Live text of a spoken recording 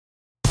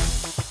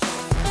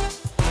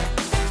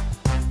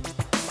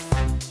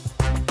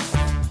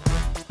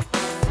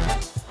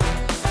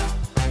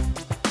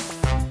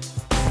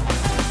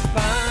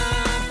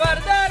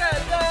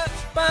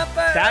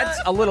That's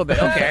a little bit.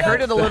 Okay, I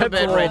heard it a little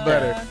bit right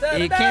there.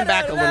 It came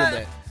back a little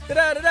bit.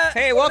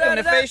 Hey, welcome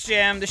to Face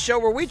Jam, the show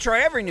where we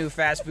try every new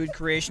fast food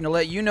creation to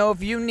let you know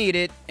if you need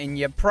it, and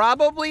you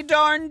probably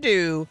darn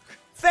do.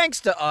 Thanks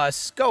to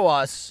us, go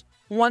us.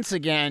 Once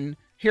again,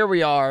 here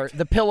we are,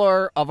 the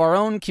pillar of our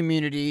own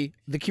community,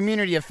 the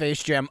community of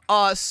Face Jam,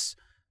 us,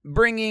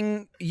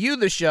 bringing you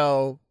the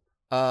show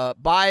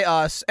by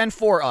us and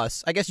for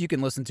us. I guess you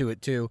can listen to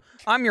it too.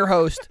 I'm your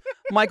host,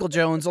 Michael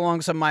Jones,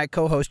 alongside my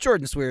co-host,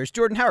 Jordan Swears.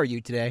 Jordan, how are you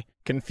today?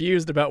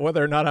 Confused about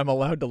whether or not I'm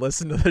allowed to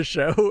listen to the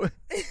show.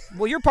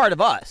 Well, you're part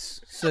of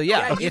us, so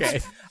yeah.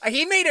 Okay.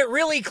 He made it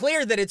really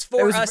clear that it's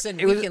for us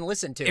and we can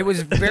listen to it. It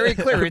was very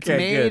clear. It's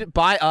made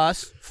by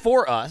us,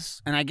 for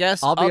us, and I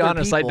guess I'll be other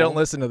honest, I people don't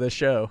listen to this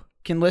show.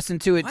 can listen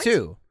to it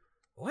too.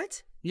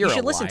 What? You're You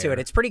should a listen to liar. it.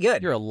 It's pretty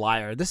good. You're a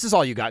liar. This is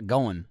all you got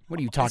going. What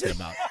are you talking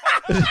about?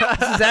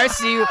 I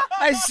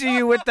see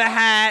you with the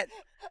hat.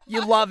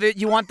 You love it.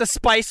 You want the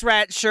Spice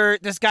Rat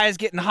shirt. This guy's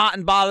getting hot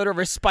and bothered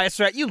over Spice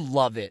Rat. You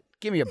love it.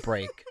 Give me a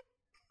break.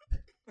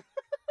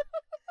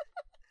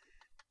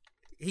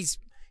 He's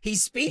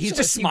speechless. He's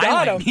just You got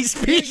smiling. him. He's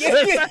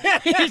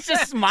speechless. He's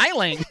just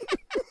smiling.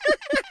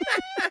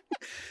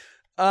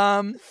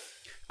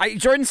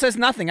 Jordan says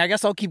nothing. I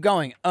guess I'll keep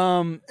going.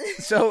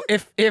 So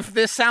if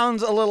this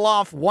sounds a little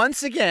off,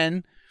 once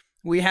again,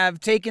 we have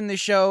taken the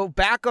show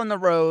back on the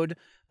road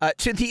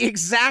to the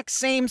exact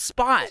same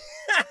spot.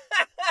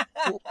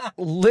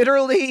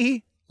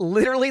 Literally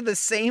the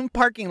same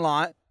parking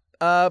lot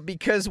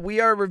because we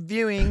are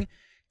reviewing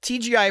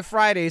TGI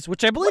Fridays,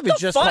 which I believe is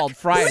just fuck? called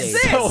Fridays. Who is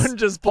this? Someone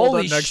just pulled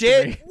Holy up next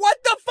shit. to me. What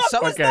the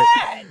fuck was Okay.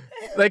 that?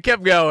 They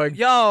kept going.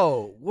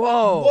 Yo,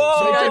 whoa.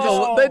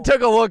 Whoa. They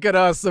took a look at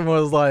us and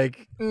was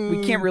like,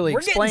 We can't really We're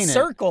explain getting it.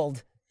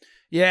 circled.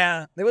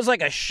 Yeah, there was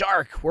like a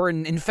shark. We're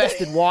in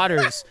infested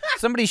waters.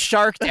 Somebody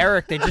sharked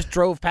Eric. They just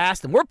drove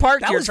past him. We're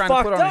parked That here was trying to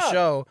put on fucked a up.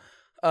 show.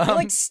 He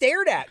like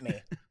stared at me.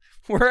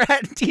 We're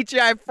at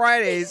TGI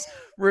Fridays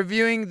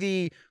reviewing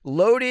the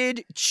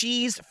loaded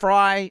cheese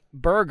fry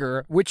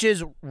burger, which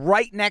is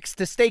right next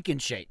to Steak and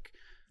Shake.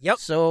 Yep.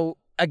 So,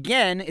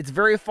 again, it's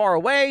very far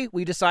away.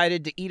 We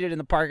decided to eat it in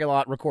the parking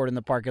lot, record in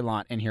the parking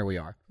lot, and here we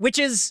are. Which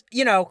is,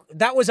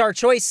 that was our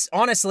choice,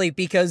 honestly,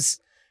 because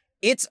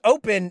it's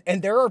open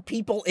and there are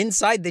people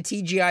inside the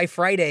TGI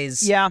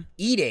Fridays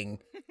eating,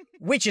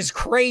 which is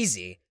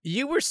crazy.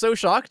 you were so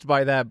shocked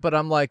by that, but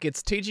I'm like,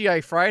 it's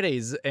TGI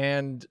Fridays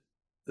and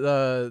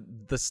the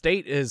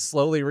state is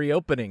slowly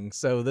reopening.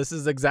 So this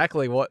is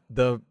exactly what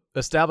the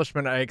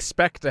establishment I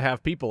expect to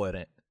have people in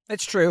it.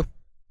 It's true.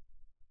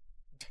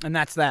 And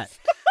that's that.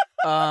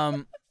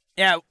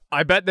 Yeah,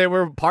 I bet they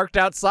were parked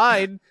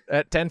outside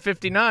at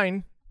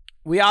 10:59.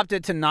 we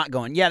opted to not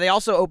go in. Yeah, they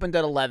also opened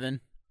at 11,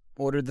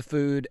 ordered the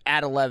food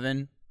at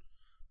 11,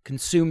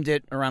 consumed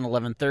it around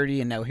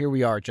 11:30, and now here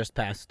we are just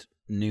past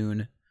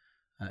noon,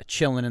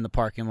 chilling in the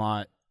parking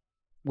lot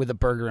with a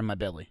burger in my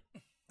belly.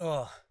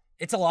 Ugh.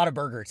 It's a lot of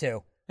burger,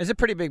 too. It's a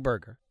pretty big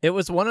burger. It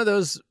was one of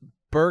those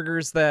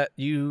burgers that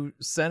you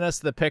sent us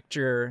the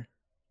picture,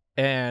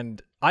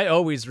 and I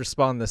always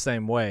respond the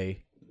same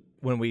way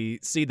when we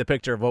see the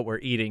picture of what we're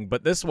eating,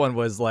 but this one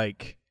was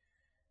like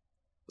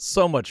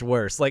so much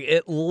worse. Like,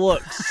 it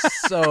looks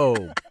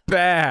so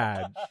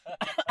bad.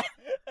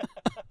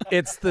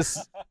 It's this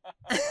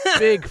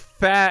big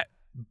fat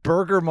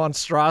burger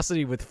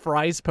monstrosity with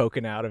fries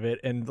poking out of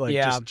it and like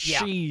just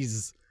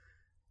cheese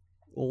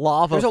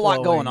lava. There's a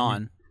lot flowing going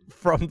on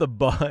from the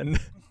bun.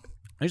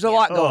 There's a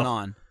lot going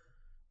on.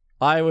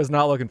 I was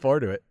not looking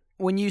forward to it.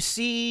 When you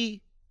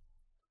see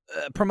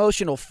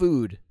promotional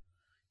food,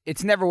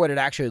 it's never what it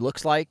actually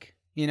looks like,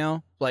 you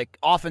know? Like,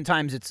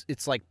 oftentimes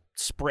it's like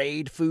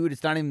sprayed food.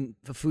 It's not even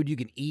the food you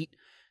can eat.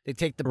 They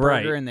take the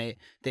burger and they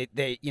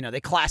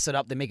class it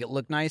up. They make it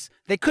look nice.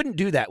 They couldn't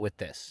do that with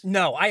this.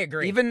 No, I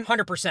agree. Even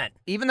 100%.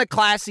 Even the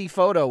classy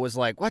photo was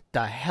like, what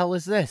the hell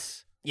is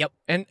this? Yep.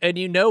 And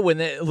when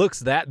it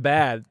looks that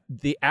bad,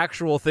 the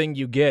actual thing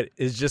you get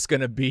is just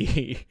going to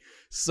be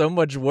so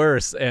much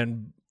worse.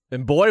 And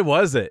boy,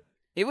 was it.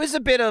 It was a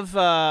bit of,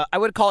 I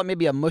would call it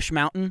maybe a mush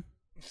mountain.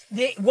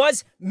 It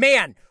was,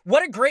 man,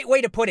 what a great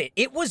way to put it.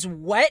 It was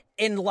wet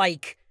and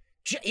like,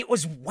 it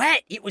was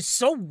wet. It was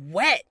so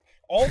wet.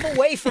 All the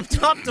way from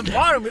top to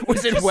bottom. It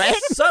was wet?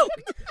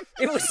 Soaked.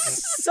 It was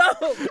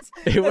soaked.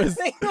 It was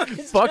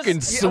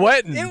fucking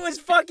sweating. It was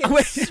fucking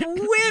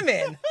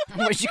swimming.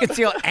 I wish you could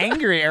see how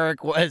angry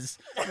Eric was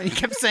when he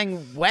kept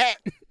saying wet.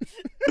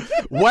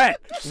 Wet.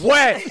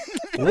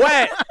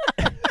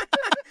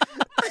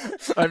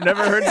 I've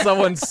never heard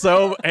someone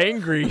so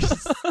angry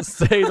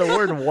say the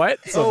word wet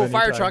so many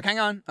fire times. truck, hang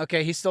on.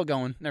 Okay, he's still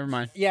going. Never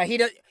mind. Yeah, he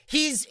does.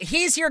 He's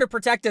here to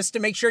protect us to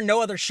make sure no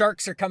other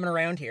sharks are coming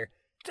around here.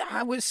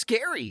 That was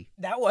scary.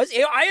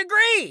 I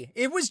agree.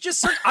 It was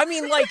just, I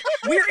mean, like,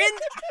 we're in.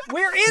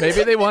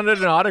 Maybe they wanted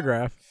an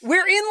autograph.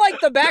 We're in,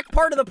 like, the back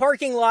part of the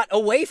parking lot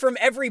away from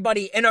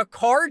everybody, and a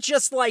car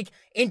just, like,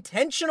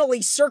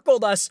 intentionally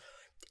circled us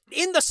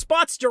in the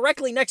spots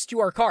directly next to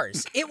our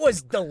cars. It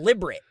was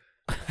deliberate.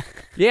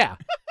 Yeah.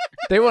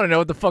 They want to know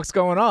what the fuck's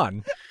going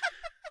on.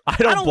 I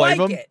don't blame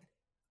like them. it.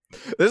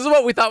 This is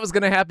what we thought was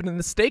going to happen in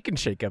the Steak and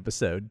Shake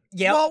episode.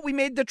 Yeah. Well, we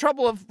made the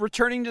trouble of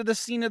returning to the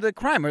scene of the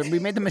crime. Or we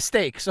made the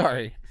mistake.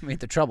 Sorry. We made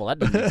the trouble. That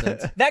didn't make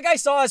sense. That guy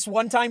saw us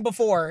one time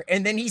before,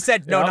 and then he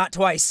said, no, not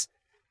twice.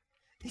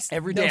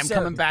 Every day I'm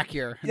coming back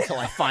here until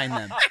I find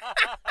them.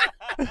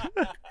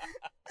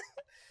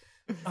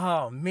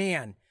 Oh,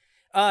 man.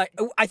 I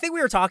think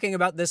we were talking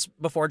about this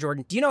before,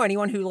 Jordan. Do you know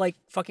anyone who, like,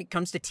 fucking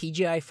comes to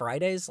TGI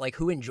Fridays? Like,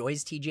 who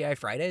enjoys TGI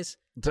Fridays?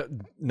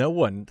 No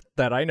one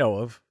that I know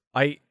of.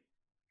 I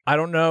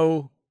don't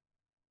know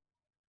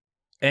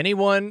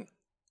anyone.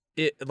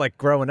 Like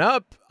growing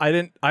up, I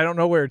don't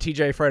know where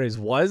TGI Fridays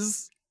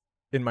was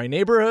in my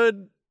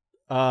neighborhood.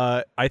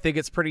 I think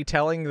it's pretty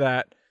telling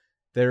that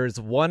there's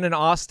one in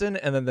Austin,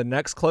 and then the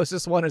next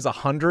closest one is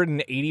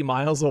 180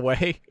 miles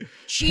away.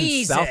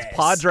 Jesus. In South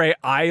Padre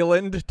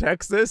Island,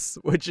 Texas,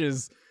 which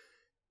is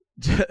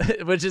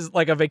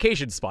like a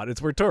vacation spot.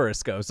 It's where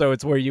tourists go, so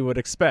it's where you would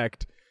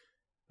expect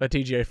a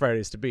TGI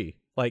Fridays to be.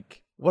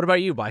 Like, what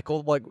about you,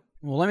 Michael? Like,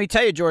 well, let me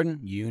tell you, Jordan,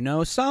 you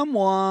know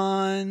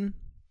someone.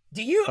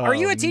 Are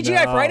you a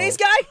TGI Fridays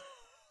guy?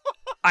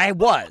 I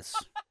was.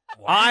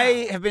 Wow.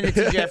 I have been to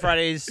TGI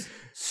Fridays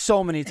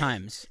so many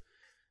times.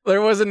 There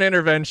was an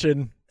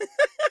intervention.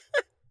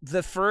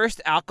 The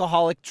first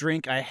alcoholic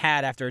drink I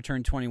had after I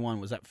turned 21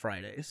 was at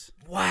Fridays.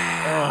 Wow.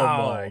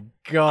 Oh my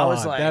God. I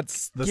was like,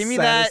 that's the give me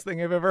saddest that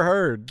thing I've ever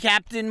heard.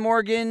 Captain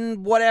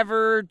Morgan,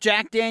 whatever,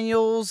 Jack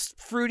Daniels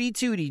Fruity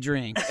Tooty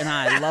drink. And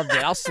I loved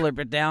it. I'll slurp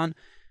it down.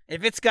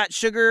 If it's got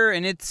sugar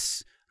and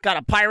it's got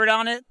a pirate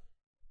on it,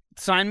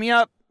 sign me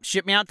up.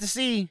 Ship me out to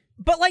sea.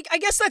 But, like, I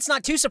guess that's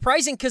not too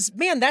surprising because,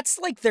 man, that's,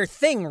 like, their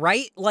thing,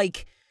 right?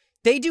 Like,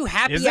 they do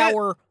happy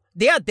hour.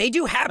 Yeah, they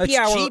do happy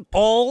hour cheap.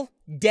 all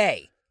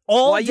day.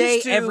 All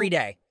day, every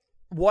day.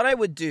 What I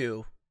would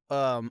do,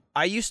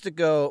 I used to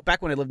go,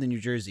 back when I lived in New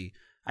Jersey,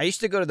 I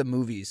used to go to the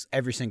movies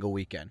every single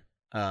weekend.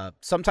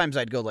 Sometimes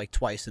I'd go, like,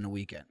 twice in a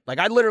weekend. Like,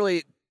 I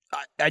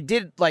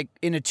did, like,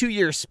 in a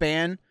 2-year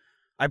span,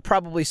 I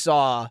probably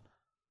saw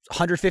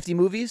 150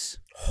 movies.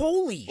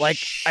 Holy like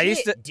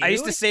shit, I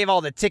used to save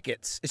all the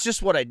tickets. It's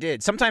just what I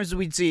did. Sometimes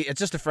we'd see, it's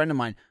just a friend of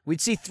mine.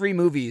 We'd see 3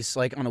 movies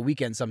like on a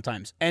weekend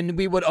sometimes. And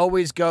we would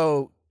always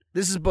go,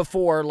 this is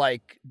before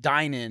like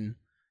dine-in,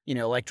 you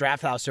know, like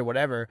Draft House or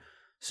whatever.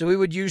 So we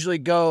would usually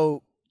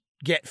go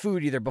get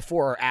food either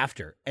before or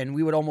after. And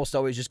we would almost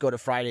always just go to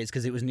Fridays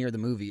because it was near the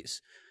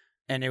movies.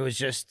 And it was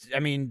just,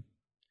 I mean,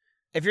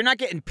 if you're not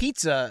getting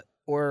pizza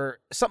or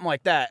something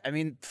like that, I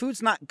mean,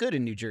 food's not good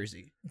in New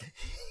Jersey.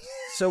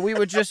 So we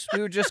would just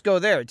go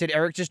there. Did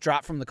Eric just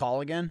drop from the call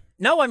again?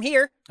 No, I'm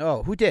here.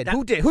 Oh, who did?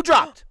 Who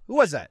dropped? Who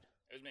was that?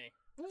 It was me.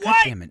 What? God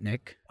damn it,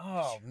 Nick.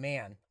 Oh,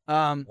 man.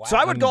 So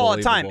I would go all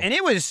the time, Unbelievable. and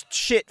it was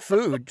shit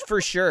food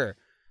for sure.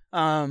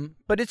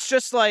 But it's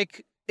just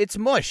like, it's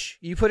mush.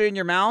 You put it in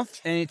your mouth,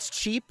 and it's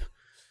cheap.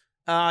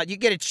 You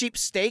get a cheap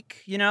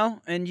steak, you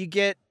know, and you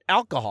get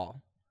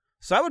alcohol.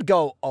 So I would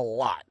go a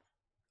lot.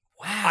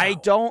 Wow.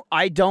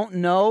 I don't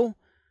know.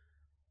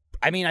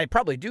 I mean, I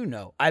probably do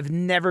know. I've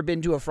never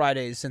been to a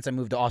Fridays since I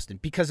moved to Austin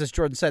because, as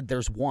Jordan said,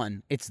 there's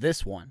one. It's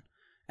this one.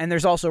 And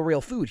there's also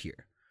real food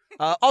here.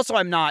 Also,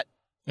 I'm not,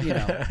 you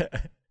know,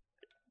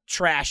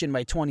 trash in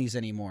my 20s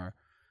anymore.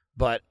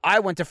 But I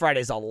went to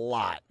Fridays a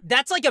lot.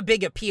 That's like a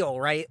big appeal,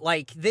 right?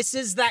 Like, this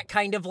is that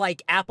kind of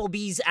like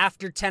Applebee's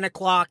after 10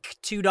 o'clock,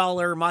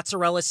 $2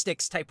 mozzarella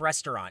sticks type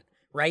restaurant,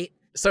 right?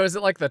 So is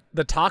it like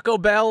the Taco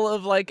Bell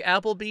of like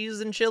Applebee's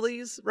and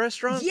Chili's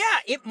restaurants? Yeah,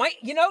 it might,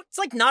 you know, it's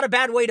like not a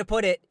bad way to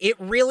put it. It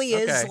really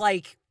is Okay.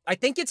 like, I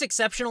think it's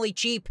exceptionally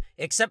cheap,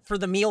 except for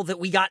the meal that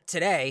we got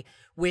today,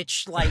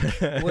 which like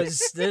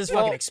this is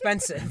fucking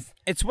expensive.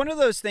 It's one of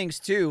those things,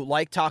 too,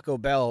 like Taco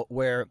Bell,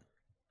 where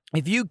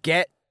if you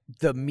get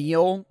the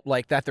meal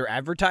like that they're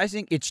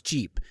advertising, it's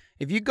cheap.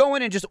 If you go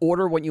in and just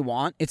order what you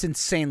want, it's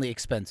insanely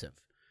expensive.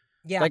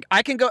 Yeah. Like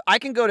I can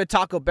go to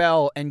Taco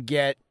Bell and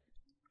get,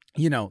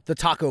 you know, the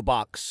taco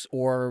box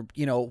or,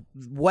 you know,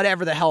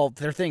 whatever the hell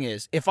their thing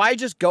is. If I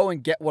just go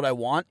and get what I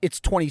want, it's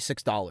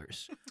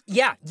 $26.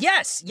 Yeah,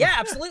 yes, yeah,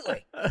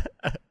 absolutely.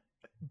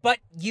 But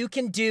you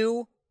can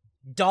do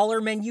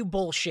dollar menu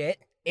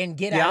bullshit and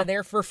get out of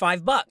there for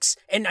 $5.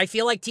 And I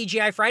feel like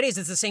TGI Fridays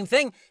is the same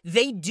thing.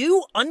 They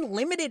do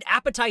unlimited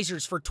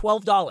appetizers for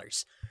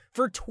 $12.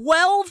 For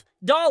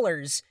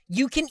 $12,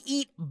 you can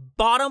eat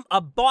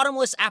a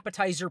bottomless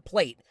appetizer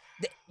plate.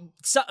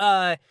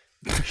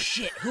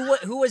 Shit,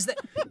 who was that?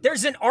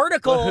 There's an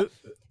article.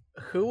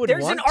 Who would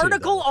There's want an to,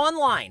 article though?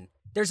 online.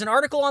 There's an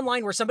article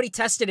online where somebody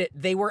tested it.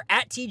 They were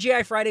at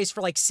TGI Fridays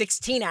for like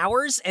 16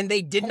 hours and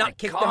they did not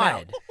kick them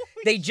out.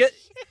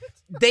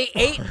 They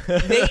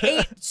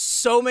ate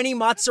so many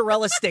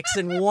mozzarella sticks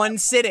in one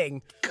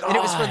sitting, and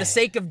it was for the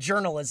sake of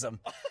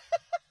journalism.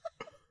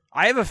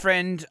 I have a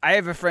friend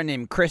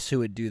named Chris who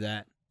would do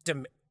that.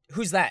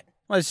 Who's that?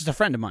 Well, it's just a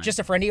friend of mine. Just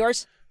a friend of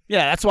yours?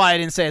 Yeah, that's why I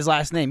didn't say his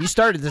last name. You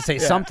started to say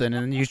something and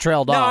then you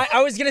trailed No, off.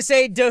 I was gonna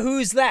say,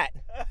 who's that?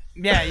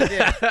 Yeah, you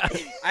did.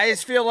 I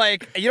just feel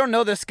like you don't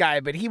know this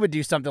guy, but he would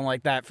do something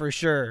like that for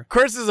sure.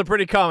 Chris is a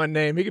pretty common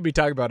name. He could be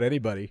talking about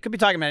anybody. Could be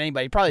talking about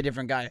anybody. Probably a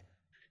different guy.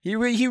 He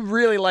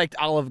really liked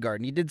Olive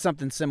Garden. He did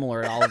something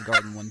similar at Olive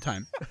Garden one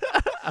time,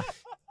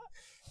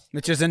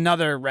 which is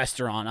another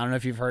restaurant. I don't know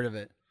if you've heard of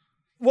it.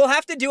 We'll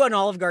have to do an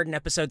Olive Garden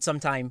episode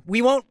sometime.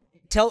 We won't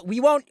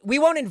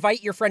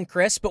invite your friend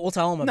Chris, but we'll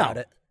tell him about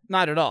it.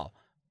 Not at all.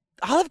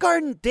 Olive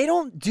Garden, they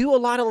don't do a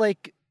lot of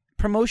like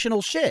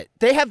promotional shit.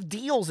 They have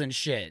deals and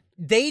shit.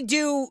 They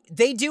do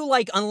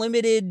like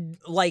unlimited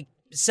like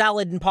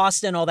salad and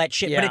pasta and all that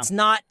shit, but it's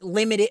not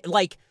limited.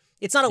 Like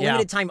it's not a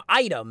limited time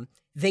item.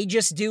 They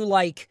just do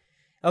like,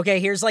 okay,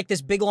 here's like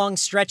this big long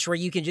stretch where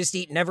you can just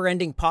eat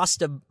never-ending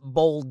pasta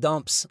bowl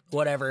dumps,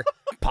 whatever.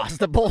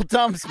 Pasta bowl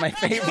dumps, my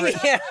favorite.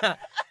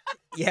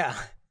 Yeah.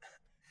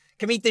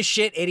 Come eat this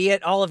shit,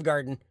 idiot. Olive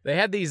Garden. They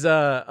had these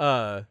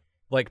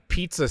like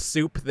pizza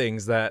soup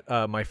things that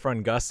my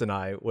friend Gus and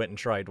I went and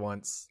tried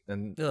once,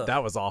 and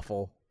that was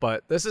awful.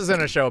 But this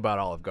isn't a show about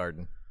Olive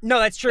Garden. No,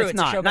 that's true. It's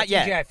not. a show about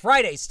Not TGI yet.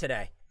 Fridays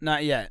today.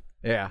 Not yet.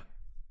 Yeah,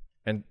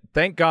 and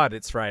thank God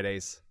it's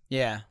Fridays.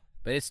 Yeah,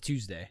 but it's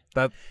Tuesday.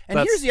 And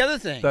here's the other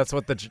thing. That's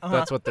what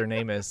that's what their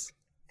name is.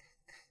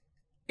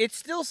 It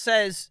still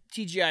says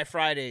TGI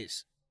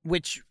Fridays,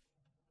 which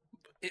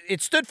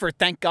it stood for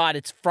Thank God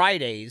It's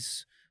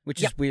Fridays,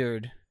 which is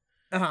weird.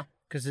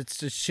 Because it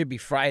should be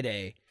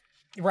Friday.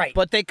 Right.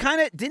 But they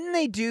kind of,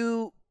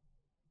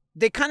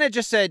 they kind of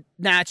just said,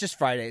 nah, it's just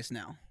Fridays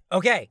now.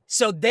 Okay,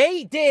 so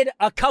they did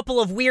a couple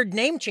of weird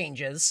name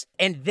changes,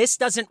 and this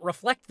doesn't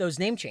reflect those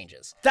name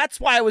changes. That's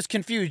why I was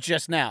confused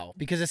just now,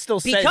 because it still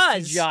says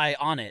TGI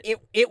on it.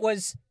 It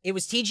was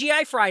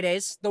TGI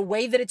Fridays, the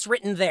way that it's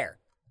written there.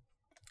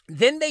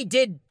 Then they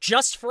did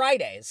just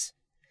Fridays,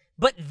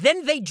 but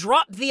then they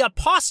dropped the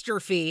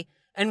apostrophe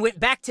and went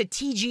back to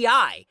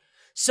TGI.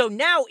 So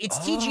now it's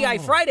TGI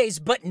Fridays,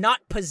 but not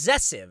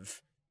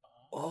possessive.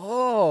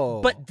 Oh.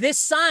 But this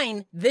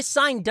sign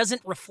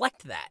doesn't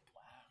reflect that.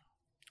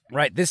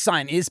 Right, this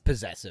sign is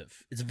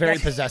possessive. It's a very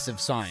possessive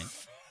sign.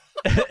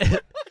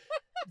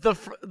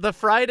 The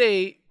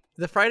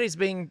Fridays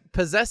being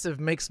possessive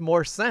makes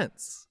more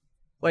sense.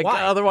 Like,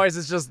 why? Otherwise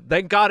it's just,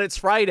 thank God it's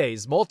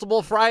Fridays.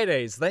 Multiple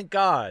Fridays. Thank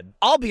God.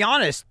 I'll be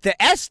honest,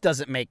 the S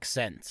doesn't make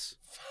sense.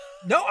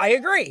 No, I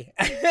agree.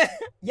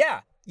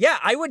 Yeah,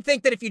 I would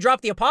think that if you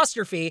drop the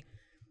apostrophe,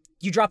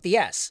 you drop the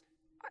S.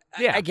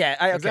 Yeah, I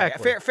get. Okay,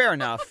 exactly. fair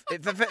enough.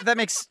 That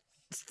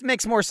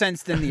makes more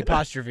sense than the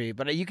apostrophe,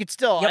 but you could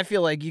still. I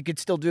feel like you could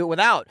still do it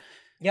without.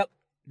 Yep.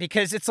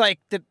 Because it's like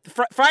the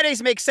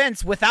Fridays make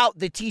sense without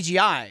the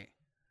TGI.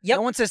 Yep.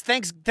 No one says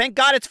thank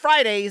God it's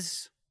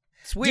Fridays.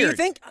 It's weird. Do you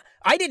think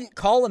I didn't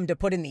call them to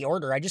put in the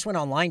order? I just went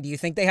online. Do you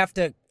think they have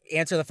to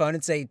answer the phone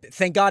and say,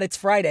 "Thank God it's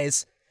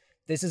Fridays.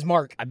 This is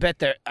Mark"? I bet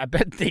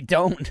they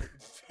don't.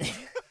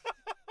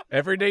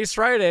 Every day's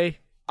Friday.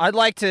 I'd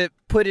like to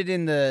put it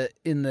in the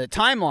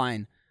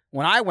timeline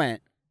when I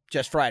went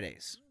just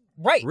Fridays.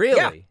 Right. Really?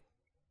 Yeah.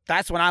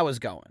 That's when I was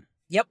going.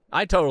 Yep.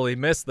 I totally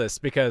missed this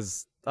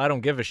because I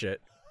don't give a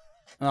shit.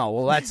 Oh,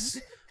 well,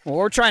 well,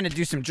 we're trying to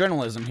do some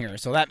journalism here,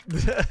 so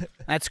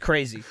that's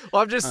crazy.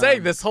 Well, I'm just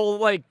saying this whole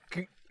like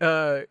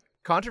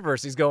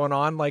controversy's going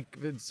on, like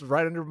it's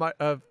right under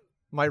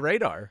my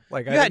radar.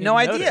 Like I had no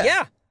idea. Notice.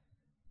 Yeah.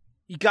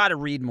 You got to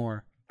read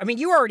more. I mean,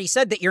 you already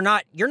said that you're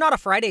not a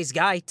Fridays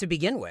guy to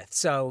begin with,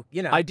 so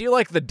you know. I do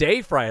like the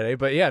day Friday,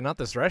 but yeah, not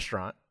this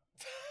restaurant.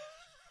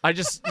 I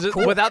just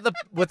Cool. without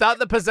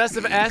the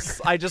possessive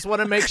S, I just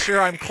want to make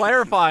sure I'm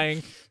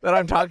clarifying that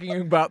I'm talking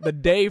about the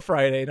day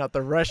Friday, not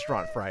the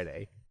restaurant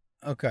Friday.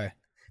 Okay.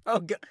 Oh,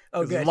 good.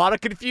 There's a lot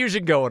of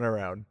confusion going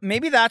around.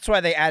 Maybe that's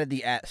why they added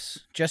the S.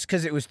 Just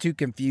because it was too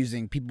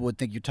confusing, people would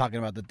think you're talking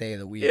about the day of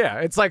the week. Yeah,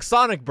 it's like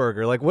Sonic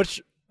Burger. Like, what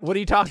are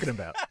you talking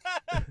about?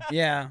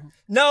 Yeah.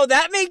 No,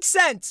 that makes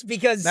sense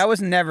because That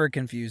was never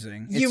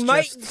confusing. you It's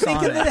might just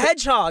think of Sonic. the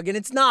hedgehog, and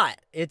it's not.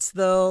 It's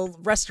the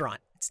restaurant.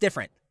 It's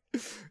different.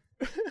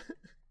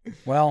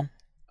 Well,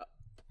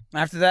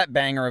 after that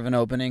banger of an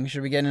opening,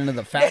 should we get into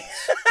the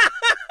facts?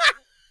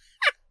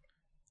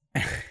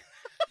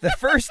 The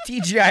first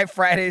TGI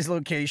Fridays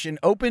location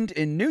opened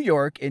in New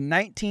York in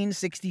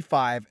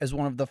 1965 as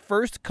one of the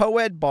first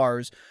co-ed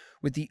bars,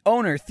 with the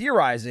owner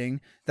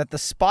theorizing that the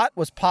spot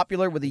was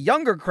popular with a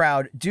younger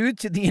crowd due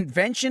to the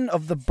invention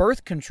of the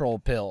birth control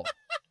pill.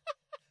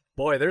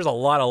 Boy, there's a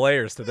lot of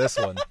layers to this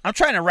one. I'm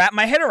trying to wrap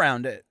my head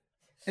around it.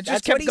 It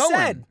just That's kept what he going.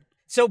 said.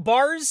 So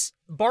bars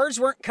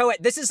weren't co-ed.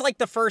 This is like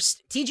the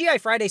first TGI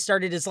Friday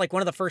started as like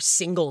one of the first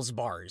singles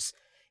bars.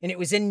 And it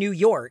was in New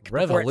York before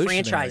it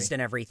Revolutionary. franchised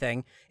and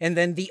everything. And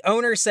then the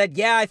owner said,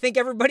 yeah, I think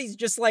everybody's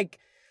just like,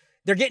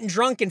 they're getting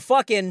drunk and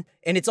fucking.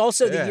 And it's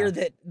also the year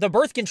that the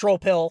birth control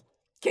pill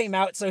came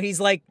out. So he's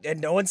like, and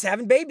no one's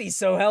having babies.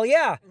 So hell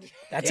yeah.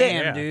 That's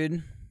Damn, it.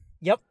 dude.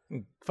 Yep.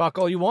 Fuck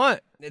all you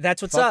want.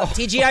 That's what's up.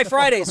 TGI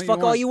Fridays.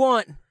 Fuck all you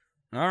want.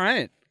 All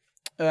right.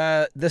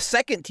 The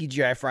second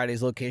TGI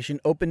Fridays location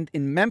opened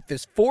in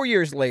Memphis 4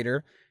 years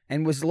later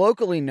and was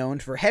locally known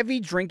for heavy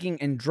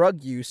drinking and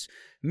drug use.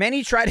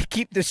 Many try to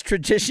keep this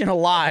tradition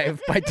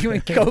alive by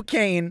doing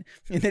cocaine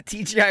in the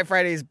TGI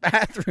Fridays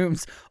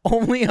bathrooms,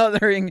 only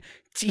uttering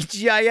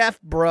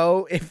TGIF,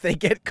 bro, if they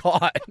get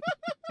caught.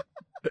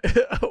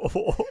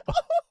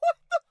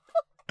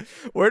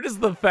 Where does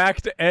the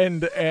fact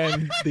end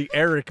and the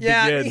Eric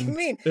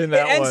begin in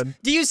that one?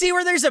 Do you see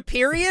where there's a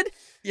period?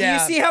 Yeah.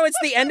 Do you see how it's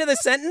the end of the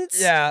sentence?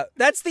 Yeah.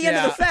 That's the end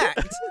of the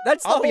fact.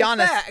 That's the I'll be whole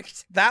honest.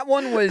 fact. That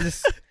one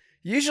was...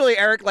 Usually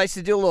Eric likes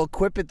to do a little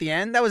quip at the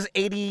end. That was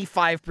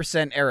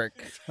 85%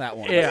 Eric, that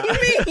one. Yeah. What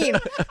do you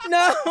mean?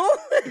 No.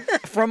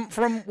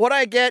 From what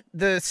I get,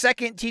 the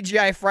second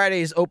TGI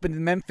Fridays opened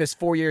in Memphis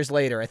 4 years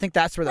later. I think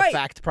that's where the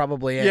fact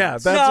probably ends. Yeah,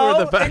 that's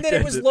where the fact and then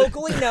it was ended.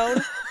 locally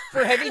known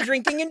for heavy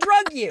drinking and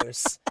drug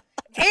use.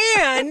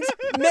 And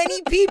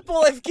many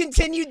people have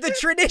continued the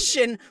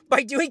tradition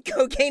by doing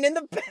cocaine in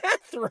the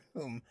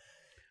bathroom.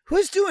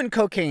 Who's doing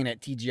cocaine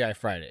at TGI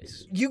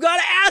Fridays? You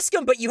gotta ask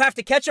them, but you have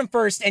to catch them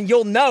first, and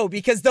you'll know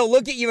because they'll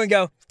look at you and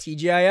go,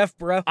 TGIF,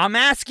 bro. I'm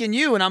asking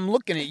you, and I'm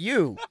looking at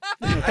you.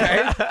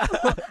 Okay?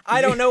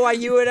 I don't know why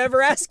you would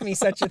ever ask me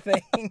such a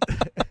thing.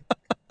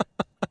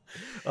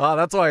 Oh,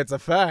 that's why it's a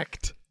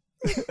fact.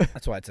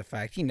 That's why it's a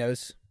fact. He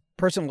knows.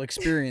 Personal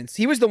experience.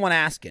 He was the one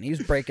asking. He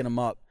was breaking them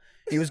up.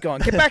 He was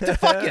going, get back to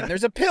fucking.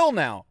 There's a pill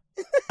now.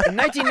 In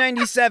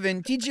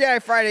 1997,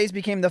 TGI Fridays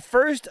became the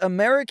first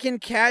American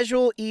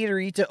casual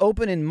eatery to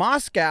open in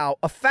Moscow,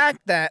 a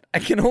fact that I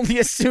can only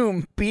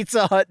assume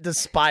Pizza Hut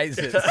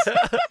despises.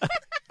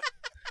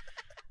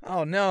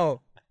 Oh,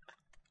 no.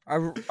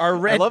 Our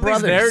red I love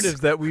brothers. these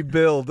narratives that we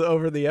build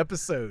over the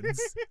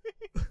episodes.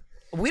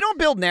 We don't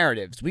build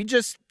narratives. We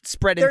just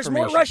spread There's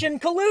information. more Russian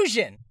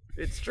collusion.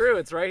 It's true.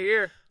 It's right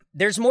here.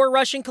 There's more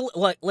Russian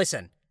Look,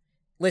 listen.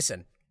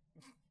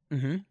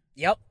 Mm-hmm.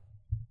 Yep.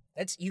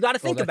 You got to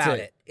think about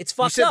it. It's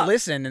fucked You said up.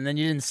 listen, and then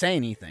you didn't say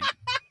anything.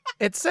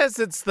 It says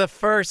it's the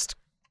first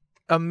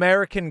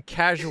American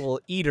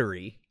casual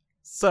eatery.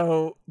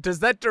 So does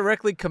that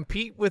directly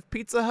compete with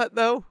Pizza Hut,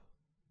 though?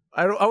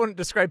 I wouldn't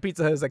describe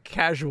Pizza Hut as a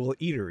casual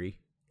eatery.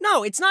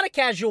 No, it's not a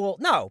casual.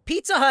 No,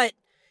 Pizza Hut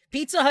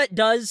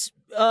does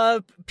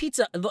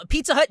Pizza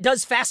Hut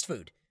does fast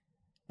food,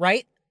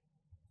 right?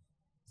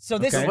 So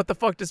this So is what the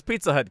fuck does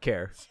Pizza Hut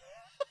care?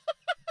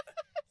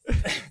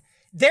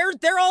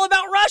 they're all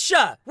about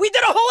Russia. We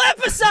did a whole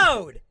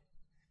episode.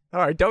 All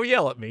right, don't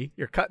yell at me.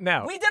 You're cutting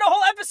out. We did a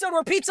whole episode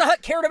where Pizza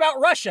Hut cared about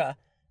Russia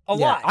a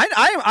lot.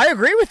 I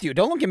agree with you.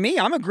 Don't look at me.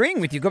 I'm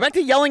agreeing with you. Go back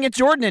to yelling at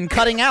Jordan and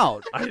cutting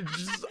out.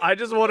 I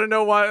just want to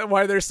know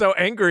why they're so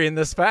angry in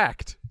this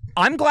fact.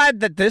 I'm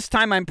glad that this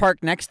time I'm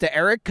parked next to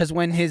Eric, because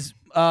when his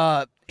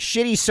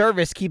shitty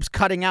service keeps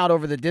cutting out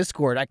over the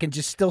Discord, I can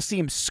just still see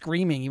him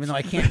screaming, even though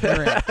I can't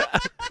hear it.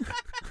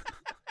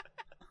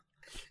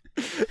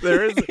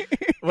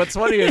 What's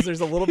funny is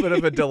there's a little bit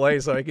of a delay,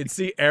 so I can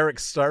see Eric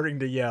starting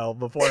to yell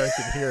before I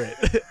can hear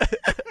it.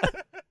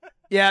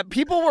 Yeah,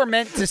 people were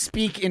meant to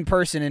speak in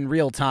person in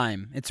real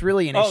time. It's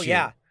really an issue. Oh,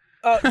 yeah.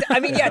 I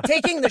mean, yeah,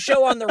 taking the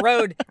show on the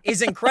road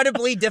is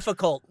incredibly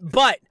difficult,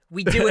 but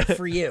we do it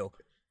for you,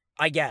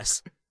 I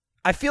guess.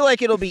 I feel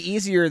like it'll be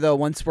easier, though,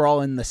 once we're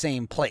all in the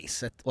same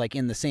place, like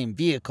in the same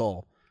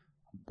vehicle.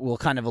 We'll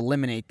kind of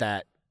eliminate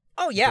that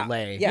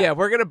delay. Yeah,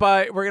 we're gonna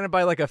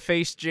buy like a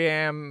Face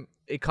Jam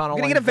Econoline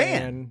We're gonna get a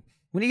van.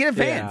 We need to get a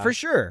van, for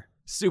sure.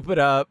 Soup it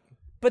up.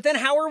 But then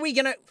how are we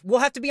going to...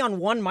 We'll have to be on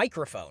one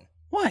microphone.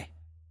 Why?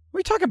 What are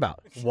you talking about?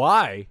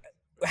 Why?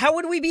 How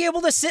would we be able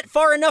to sit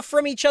far enough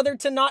from each other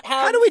to not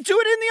have... How do we do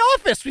it in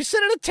the office? We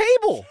sit at a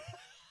table.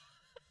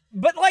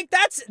 But like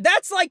that's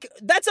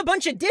a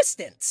bunch of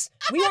distance.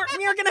 We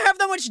aren't gonna have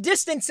that much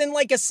distance in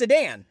like a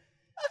sedan.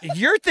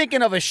 You're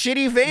thinking of a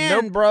shitty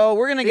van, bro.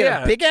 We're gonna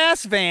get a big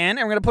ass van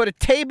and we're gonna put a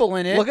table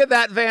in it. Look at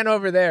that van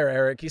over there,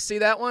 Eric. You see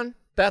that one?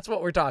 That's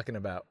what we're talking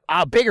about.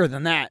 Bigger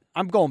than that.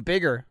 I'm going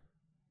bigger.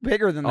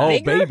 Bigger than that. Oh,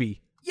 Bigger?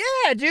 baby.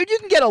 Yeah, dude, you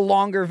can get a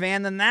longer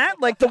van than that.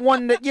 Like the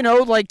one that,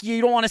 like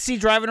you don't want to see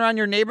driving around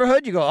your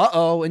neighborhood. You go,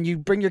 uh-oh, and you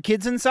bring your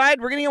kids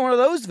inside. We're gonna get one of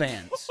those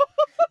vans.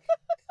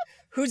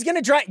 Who's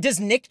gonna drive? Does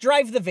Nick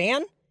drive the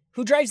van?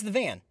 Who drives the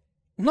van?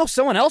 No,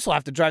 someone else will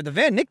have to drive the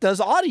van. Nick does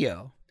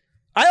audio.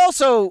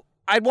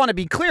 I want to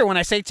be clear when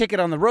I say take it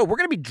on the road. We're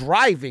going to be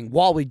driving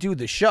while we do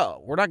the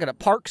show. We're not going to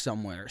park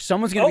somewhere.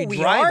 Someone's going to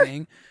be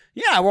driving.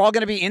 Yeah, we're all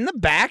going to be in the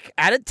back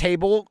at a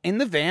table in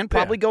the van,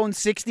 probably going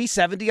 60,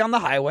 70 on the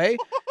highway,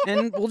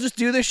 and we'll just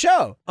do the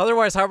show.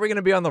 Otherwise, how are we going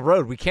to be on the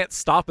road? We can't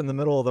stop in the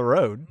middle of the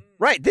road.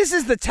 Right, this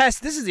is the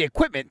test. This is the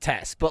equipment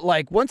test. But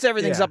like once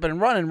everything's up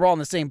and running, we're all in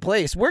the same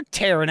place. We're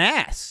tearing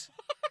ass.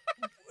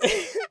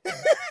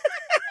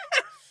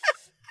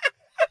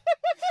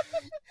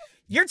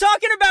 You're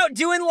talking about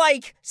doing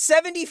like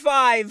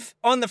 75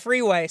 on the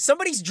freeway.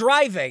 Somebody's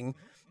driving,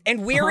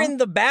 and we're in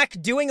the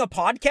back doing a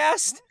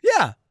podcast?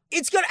 Yeah.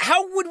 It's gonna.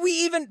 How would we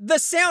even the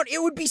sound?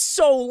 It would be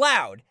so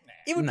loud.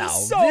 It would be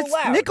so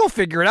loud. Nick will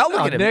figure it out.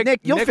 Look at him. Nick,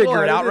 you'll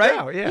figure it out,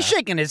 right? Yeah. He's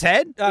shaking his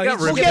head.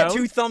 We'll get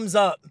 2 thumbs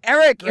up.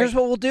 Eric, here's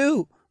what we'll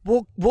do.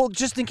 We'll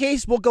just in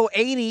case we'll go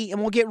 80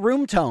 and we'll get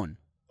room tone.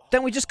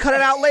 Then we just cut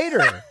it out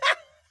later.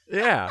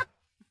 Yeah.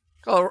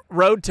 Call it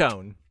road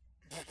tone.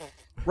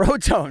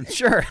 Road tone,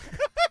 sure.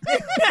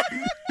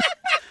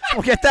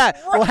 We'll get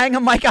that. We'll hang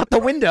a mic out the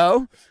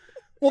window.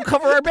 We'll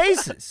cover our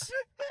bases.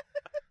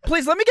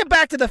 Please, let me get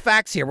back to the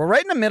facts here. We're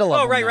right in the middle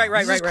of them. Right.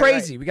 This is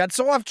crazy. We got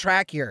so off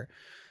track here.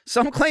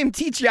 Some claim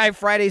TGI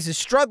Fridays is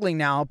struggling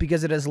now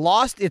because it has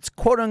lost its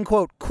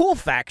quote-unquote cool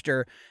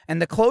factor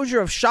and the closure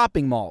of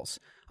shopping malls.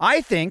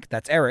 I think,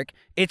 that's Eric,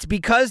 it's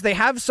because they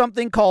have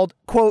something called,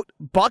 quote,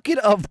 bucket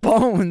of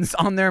bones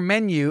on their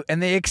menu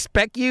and they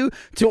expect you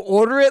to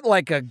order it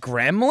like a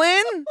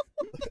gremlin?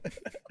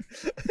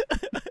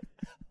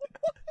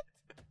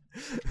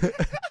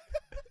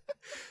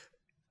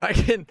 I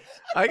can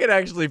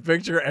actually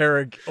picture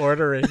Eric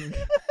ordering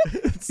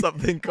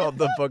something called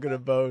the bucket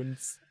of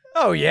bones.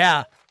 Oh,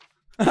 yeah.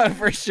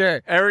 For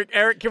sure.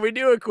 Eric, can we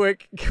do a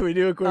quick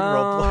role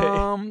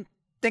play?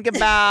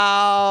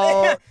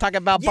 Talk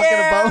about bucket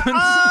of bones.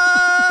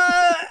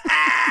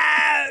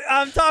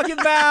 I'm talking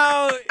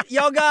about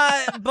y'all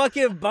got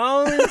bucket of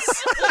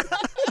bones.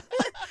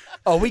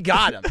 Oh, we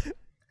got him.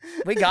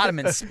 We got him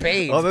in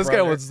spades. Oh, this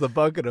brother. guy wants the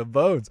bucket of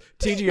bones.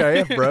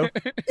 TGIF, bro.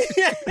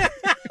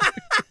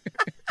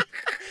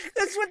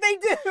 That's what they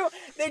do.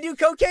 They do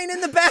cocaine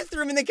in the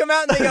bathroom and they come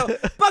out and they go,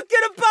 bucket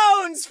of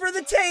bones for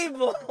the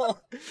table.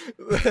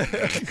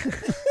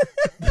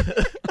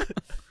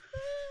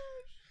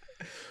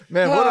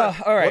 Man,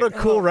 what a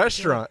cool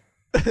restaurant.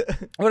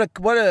 What a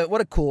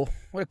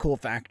cool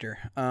factor.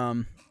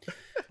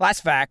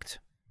 Last fact.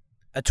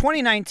 A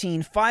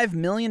 2019 $5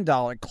 million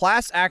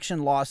class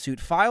action lawsuit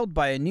filed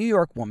by a New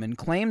York woman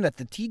claimed that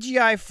the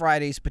TGI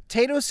Fridays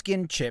potato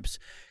skin chips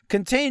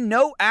contain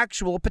no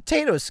actual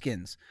potato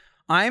skins.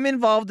 I am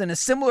involved in a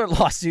similar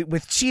lawsuit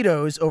with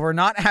Cheetos over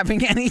not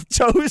having any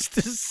toes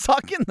to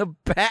suck in the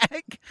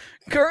bag.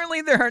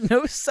 Currently, there are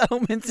no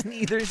settlements in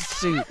either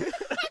suit.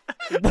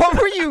 What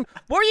were you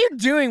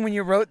doing when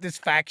you wrote this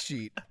fact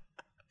sheet?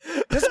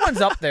 This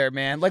one's up there,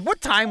 man. Like, what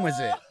time was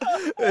it?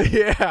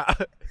 Yeah.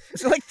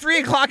 Is it like 3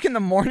 o'clock in the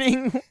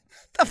morning? What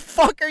the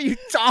fuck are you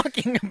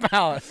talking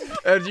about?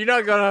 Have you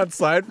not gone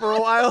outside for a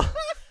while?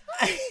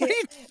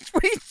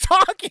 What are you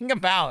talking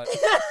about?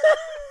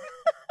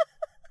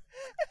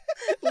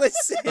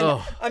 Listen,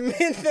 I'm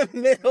in the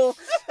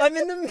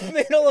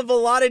middle of a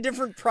lot of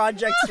different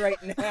projects right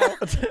now.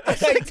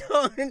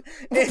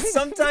 And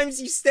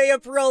sometimes you stay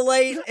up real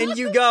late and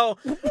you go,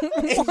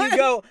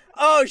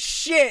 oh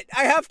shit,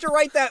 I have to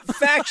write that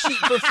fact sheet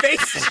for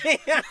Face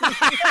Jam.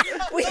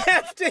 We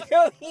have to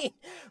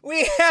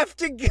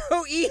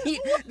go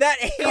eat that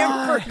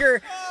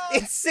hamburger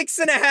in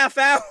 6.5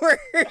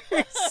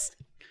 hours.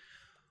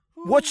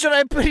 What should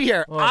I put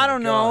here? Oh I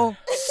don't know.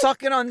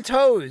 Sucking on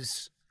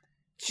toes.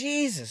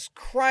 Jesus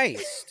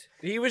Christ.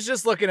 He was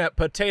just looking at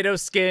potato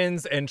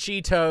skins and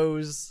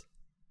Cheetos.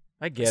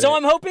 I get it. So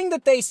I'm hoping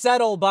that they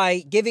settle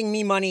by giving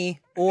me money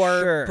or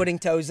Sure. putting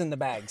toes in the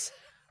bags.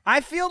 I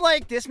feel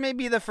like this may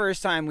be the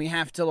first time we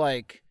have to,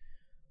 like,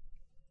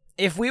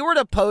 if we were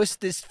to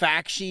post this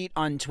fact sheet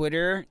on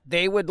Twitter,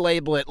 they would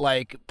label it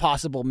like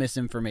possible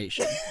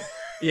misinformation.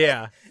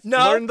 Yeah.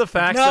 No. Learn the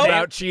facts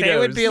about Cheetos. They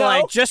would be No.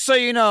 like, just so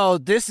you know,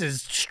 this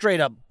is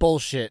straight up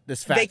bullshit,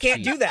 this fact They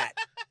can't sheet. do that.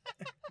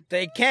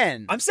 They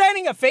can. I'm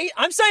signing a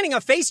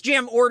Face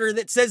Jam order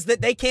that says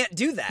that they can't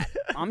do that.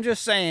 I'm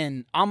just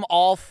saying, I'm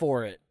all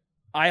for it.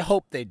 I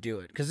hope they do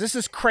it, because this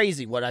is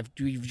crazy what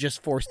you've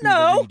just forced me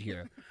to read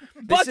here.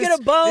 Bucket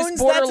of bones,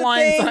 that's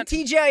a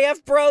thing.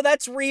 TGIF, bro,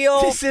 that's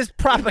real. This is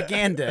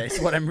propaganda, is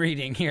what I'm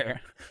reading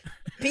here.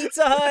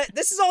 Pizza Hut,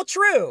 this is all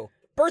true.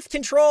 Birth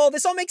control,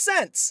 this all makes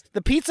sense.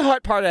 The Pizza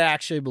Hut part I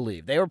actually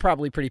believe. They were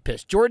probably pretty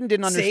pissed. Jordan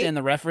didn't understand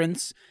the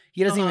reference.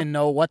 He doesn't even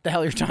know what the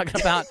hell you're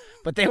talking about,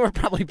 but they were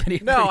probably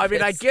pretty No, I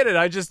mean, pissed. I get it.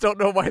 I just don't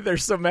know why they're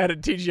so mad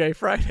at TGI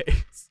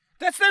Fridays.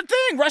 That's their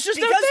thing. Russia's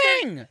their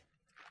thing.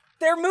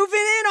 They're moving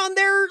in on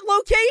their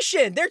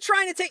location. They're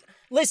trying to take...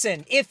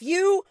 Listen, if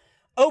you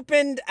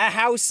opened a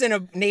house in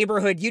a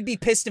neighborhood, you'd be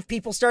pissed if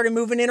people started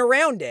moving in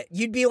around it.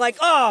 You'd be like,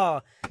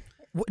 oh...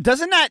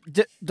 Isn't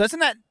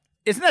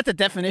that the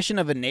definition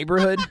of a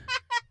neighborhood?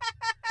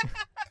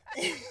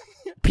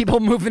 People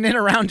moving in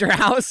around your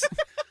house?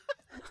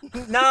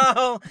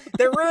 No,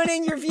 they're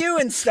ruining your view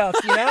and stuff,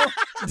 you know?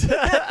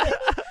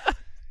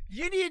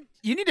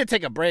 You need to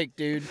take a break,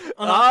 dude.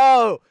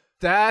 Oh,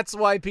 that's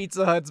why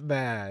Pizza Hut's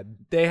mad.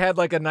 They had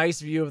like a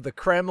nice view of the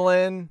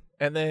Kremlin,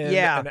 and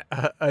then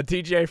a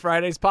TGI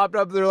Fridays popped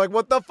up. They're like,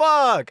 what the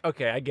fuck?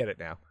 Okay, I get it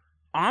now.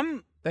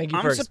 Thank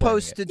you for I'm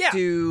supposed to explaining it.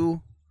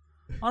 do...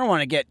 I don't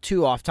want to get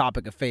too off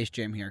topic of Face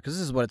Jam here, because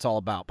this is what it's all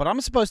about. But I'm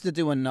supposed to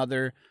do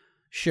another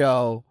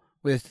show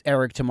with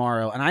Eric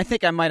tomorrow, and I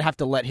think I might have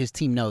to let his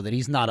team know that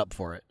he's not up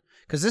for it.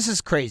 Because this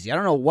is crazy. I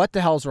don't know what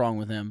the hell's wrong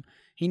with him.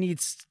 He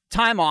needs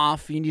time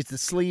off. He needs to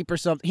sleep or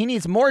something. He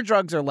needs more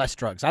drugs or less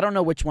drugs. I don't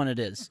know which one it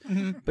is.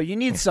 But you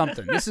need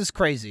something. This is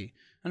crazy.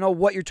 I don't know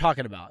what you're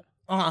talking about.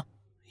 Uh-huh.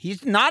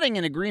 He's nodding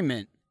in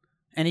agreement,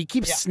 and he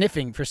keeps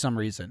sniffing for some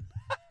reason.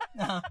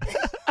 Uh-huh.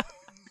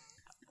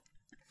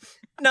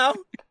 No.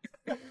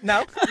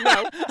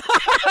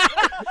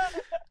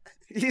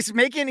 He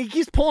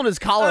keeps pulling his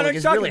collar like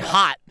it's really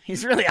hot.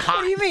 He's really hot.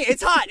 What do you mean?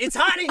 It's hot. It's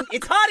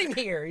hot in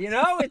here, you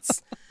know?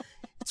 It's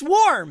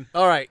warm.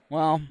 All right.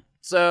 Well,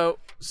 So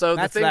the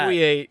That's thing that.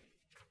 we ate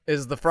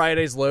is the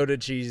Fridays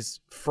loaded cheese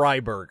fry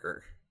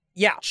burger.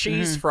 Yeah.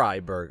 Cheese fry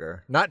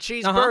burger. Not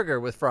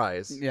cheeseburger with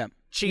fries. yeah.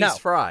 cheese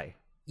fry.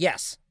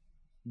 Yes.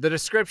 The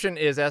description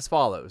is as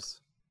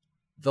follows.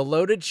 The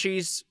loaded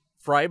cheese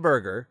fry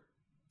burger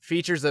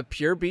features a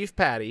pure beef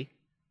patty,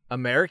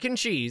 American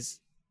cheese,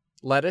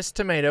 lettuce,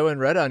 tomato, and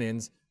red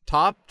onions,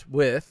 topped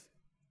with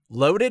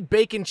loaded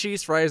bacon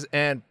cheese fries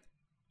and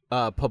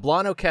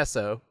poblano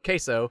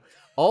queso,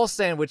 all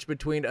sandwiched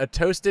between a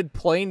toasted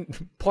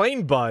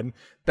plain bun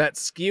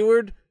that's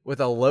skewered with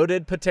a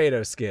loaded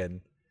potato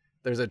skin.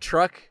 There's a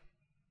truck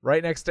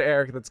right next to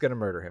Eric that's going to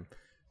murder him.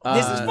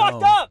 This is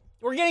fucked up.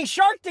 We're getting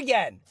sharked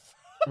again.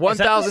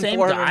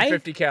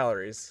 1,450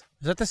 calories.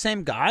 Is that the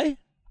same guy?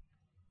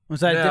 Was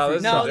that No,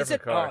 different? this is a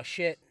different car. Oh,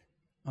 shit.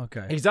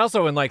 Okay. He's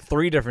also in like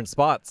 3 different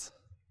spots.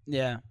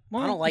 Yeah.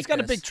 Well, I don't like he's got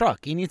a this. big truck.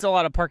 He needs a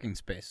lot of parking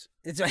space.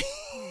 It's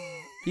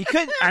He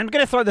could. I'm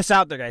gonna throw this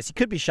out there, guys. He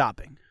could be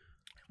shopping.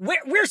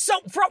 Where's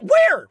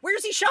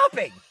he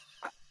shopping?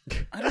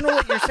 I don't know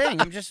what you're saying.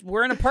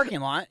 We're in a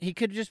parking lot. He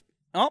could just.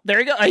 Oh, there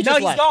you go. He's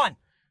He's gone.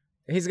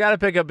 He's got to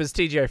pick up his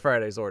TGI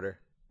Fridays order.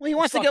 Well, he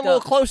wants to Fucked get a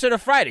little up. closer to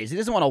Fridays. He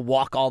doesn't want to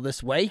walk all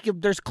this way.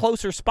 There's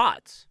closer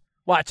spots.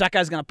 Watch, that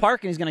guy's gonna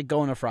park and he's gonna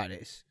go into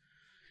Fridays.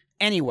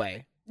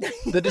 Anyway,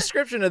 The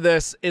description of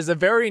this is a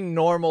very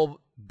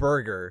normal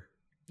burger,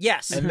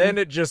 Yes. and then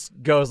it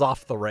just goes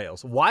off the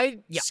rails. Why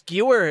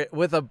skewer it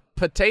with a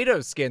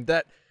potato skin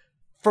that,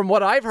 from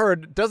what I've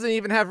heard, doesn't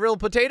even have real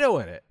potato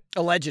in it?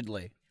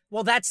 allegedly.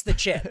 Well, that's the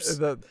chips.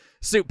 The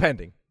suit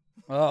pending.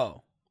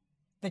 Oh,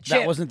 The chip.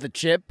 that wasn't the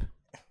chip.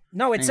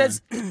 No, it Hang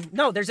says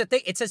no. There's a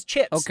thing. It says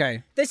chips.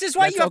 Okay. This is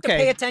why That's you have to okay.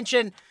 pay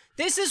attention.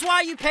 This is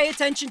why you pay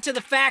attention to the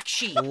fact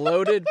sheet.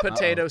 Loaded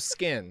potato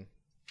skin.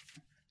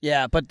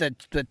 Yeah, but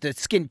the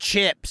skin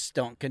chips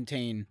don't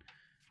contain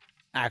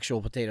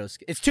actual potatoes.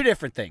 It's 2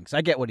 different things.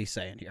 I get what he's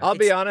saying here. I'll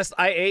be honest,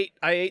 I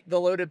ate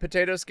the loaded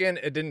potato skin.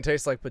 It didn't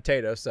taste like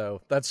potato,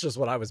 so that's just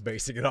what I was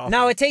basing it off.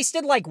 No, it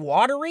tasted like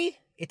watery.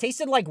 It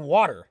tasted like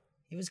water.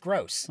 It was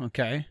gross.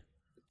 Okay.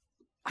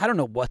 I don't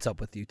know what's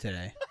up with you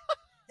today.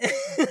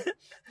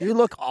 You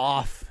look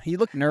off. You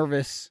look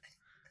nervous.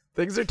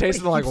 Things are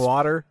tasting like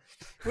water.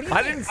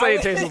 I didn't say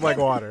it tasted like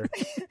water.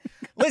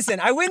 Listen,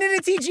 I went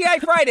into TGI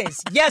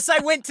Fridays. Yes, I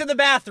went to the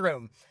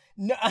bathroom.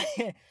 No,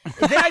 then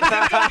I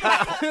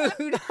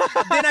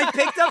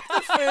picked up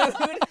the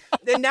food.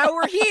 Then now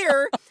we're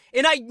here,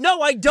 and I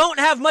don't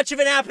have much of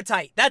an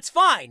appetite. That's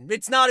fine.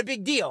 It's not a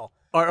big deal.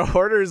 Our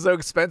order is so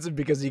expensive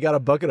because you got a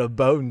bucket of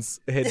bones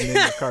hidden in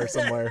your car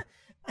somewhere.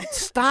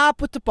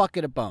 Stop with the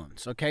bucket of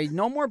bones, okay?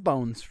 No more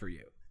bones for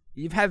you.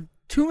 You've had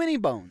too many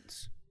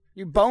bones.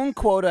 Your bone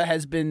quota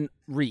has been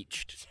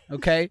reached,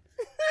 okay?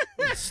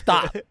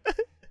 Stop.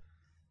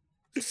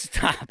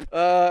 Stop.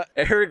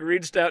 Eric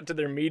reached out to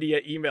their media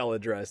email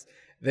address.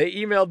 They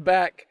emailed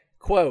back,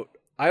 quote,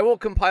 "I will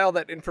compile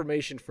that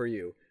information for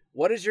you.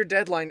 What is your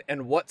deadline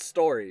and what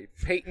story?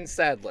 Peyton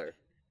Sadler."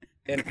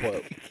 End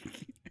quote.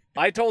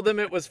 I told them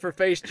it was for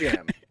Face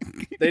Jam.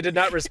 They did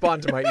not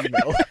respond to my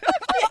email.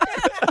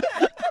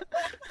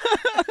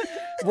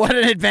 What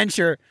an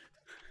adventure.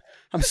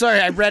 I'm sorry,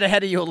 I read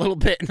ahead of you a little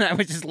bit, and I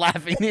was just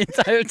laughing the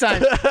entire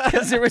time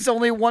because there was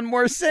only one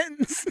more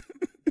sentence.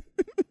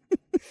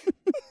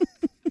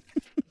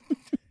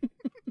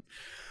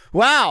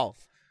 Wow.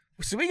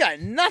 So we got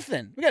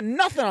nothing. We got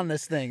nothing on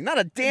this thing. Not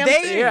a damn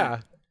thing.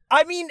 Yeah.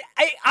 I mean,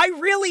 I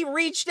really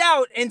reached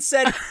out and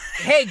said,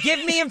 hey,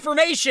 give me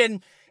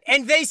information.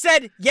 And they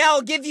said, yeah,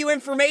 I'll give you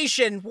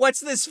information.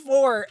 What's this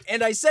for?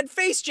 And I said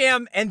Face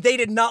Jam, and they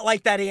did not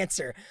like that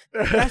answer.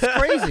 That's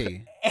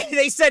crazy. And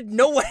they said,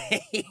 no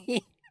way.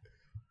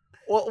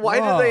 Well, why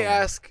do they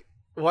ask?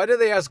 Why do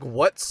they ask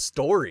what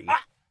story?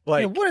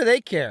 Like, Yeah, what do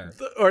they care?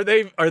 are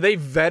they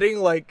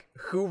vetting like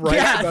who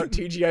writes about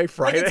TGI Like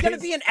Fridays? it's going to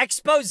be an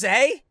expose?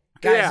 Guys,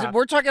 Yeah.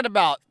 we're talking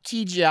about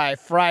TGI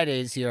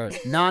Fridays here,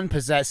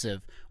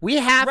 non-possessive. We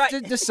have to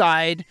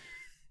decide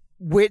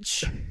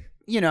which,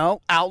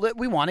 outlet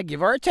we want to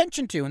give our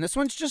attention to, and this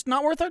one's just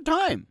not worth our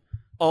time.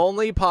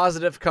 Only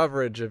positive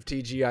coverage of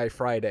TGI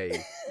Friday.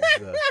 is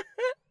the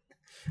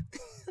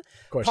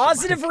question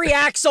Positive mark.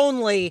 reacts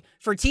only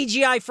for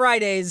TGI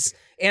Fridays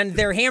and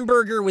their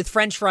hamburger with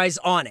French fries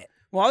on it.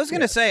 Well, I was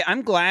going to say,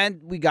 I'm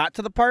glad we got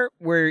to the part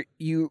where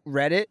you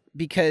read it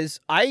because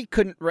I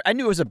couldn't, I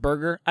knew it was a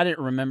burger. I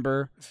didn't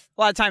remember.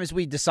 A lot of times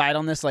we decide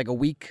on this like a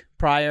week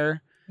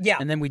prior. Yeah.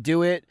 And then we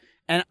do it.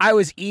 And I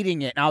was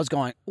eating it and I was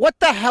going, what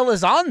the hell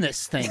is on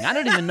this thing? I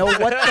don't even know what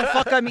the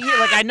fuck I'm eating.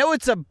 Like, I know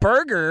it's a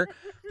burger.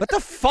 What the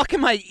fuck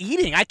am I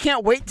eating? I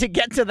can't wait to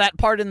get to that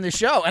part in the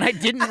show. And I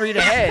didn't read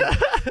ahead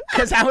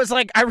because I was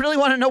like, I really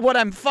want to know what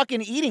I'm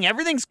fucking eating.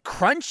 Everything's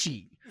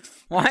crunchy.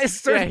 Why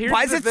is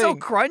it so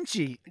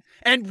crunchy?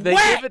 And They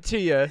wet. give it to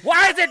you.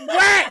 Why is it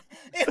wet?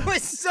 It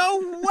was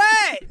so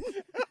wet.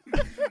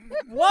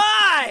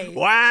 Why?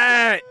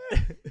 What?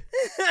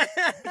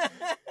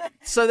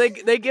 So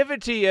they give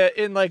it to you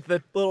in like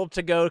the little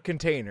to-go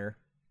container.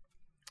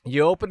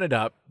 You open it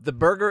up. The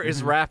burger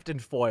is wrapped in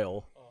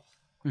foil.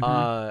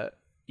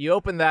 You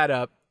open that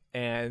up,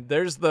 and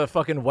there's the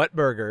fucking wet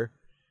burger.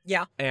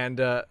 Yeah. And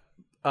to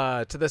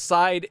the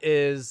side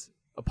is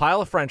a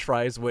pile of French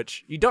fries,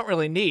 which you don't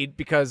really need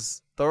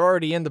because they're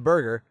already in the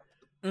burger.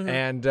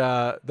 and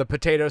the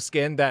potato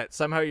skin that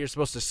somehow you're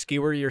supposed to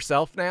skewer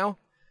yourself now.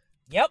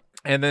 Yep.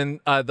 And then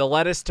the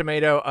lettuce,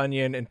 tomato,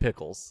 onion, and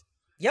pickles.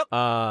 Yep.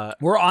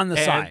 We're on the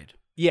side.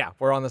 Yeah,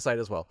 we're on the side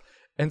as well.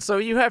 And so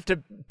you have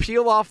to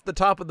peel off the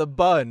top of the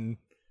bun,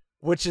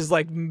 which is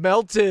like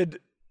melted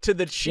to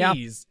the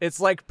cheese. It's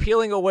like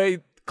peeling away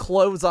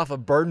clothes off a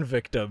burn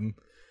victim.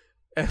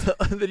 And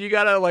then you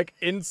gotta like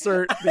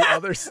insert the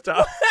other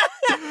stuff.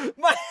 And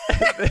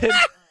then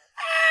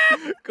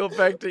go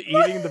back to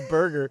eating the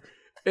burger.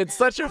 It's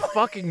such a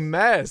fucking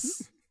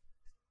mess.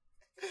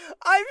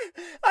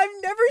 I've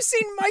never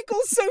seen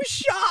Michael so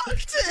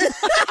shocked.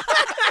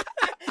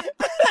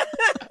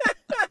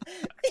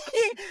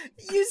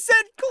 You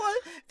said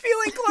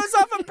peeling clothes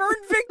off a burn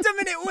victim,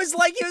 and it was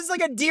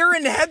like a deer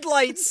in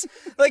headlights.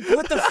 Like,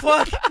 what the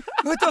fuck?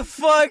 What the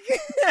fuck?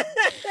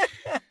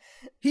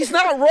 He's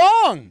not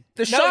wrong.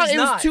 The shock, he's it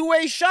not. was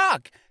two-way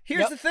shock.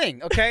 Here's the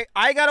thing, okay?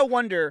 I gotta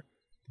wonder,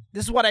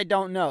 this is what I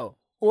don't know.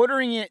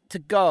 Ordering it to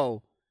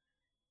go,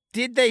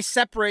 did they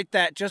separate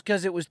that just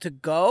because it was to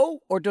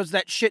go, or does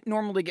that shit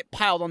normally get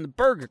piled on the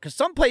burger? Because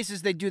some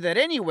places they do that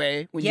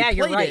anyway when you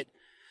you're plate right. it.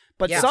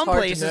 But Yeah, some Hard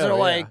to places know, are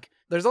like,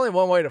 there's only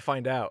one way to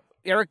find out.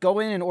 Eric, go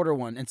in and order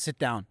one and sit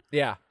down.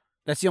 Yeah.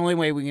 That's the only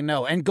way we can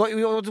know. And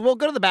we'll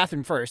go to the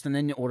bathroom first and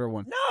then you order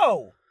one.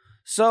 No.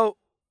 So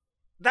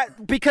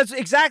because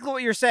exactly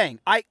what you're saying,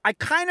 I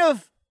kind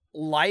of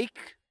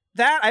like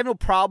that. I have no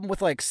problem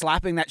with like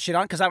slapping that shit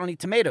on because I don't eat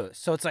tomatoes.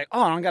 So it's like,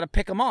 oh, I don't got to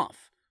pick them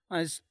off.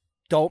 I just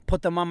don't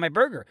put them on my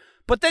burger.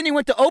 But then you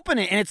went to open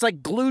it and it's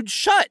like glued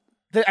shut.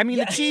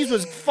 The cheese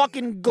was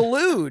fucking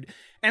glued.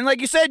 And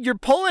like you said, you're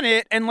pulling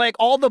it and like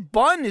all the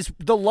bun is,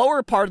 the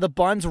lower part of the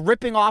bun's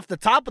ripping off the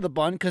top of the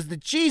bun because the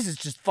cheese is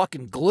just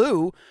fucking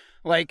glue.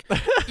 Like,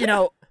 you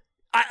know,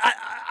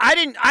 I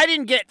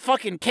didn't get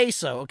fucking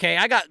queso, okay?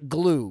 I got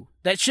glue.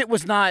 That shit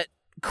was not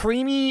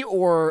creamy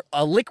or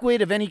a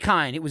liquid of any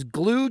kind. It was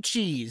glue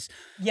cheese.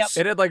 Yep.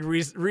 It had like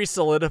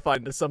re-solidified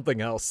into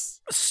something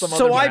else.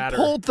 So I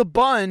pulled the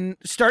bun,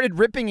 started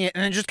ripping it,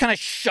 and then just kind of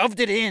shoved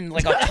it in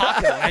like a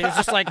taco. I was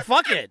just like,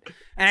 fuck it.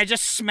 And I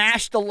just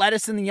smashed the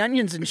lettuce and the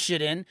onions and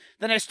shit in.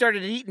 Then I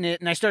started eating it,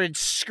 and I started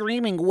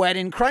screaming wet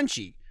and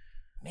crunchy.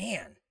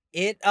 Man,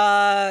 it's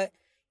a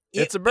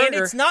burger. And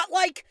it's not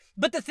like,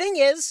 but the thing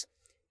is,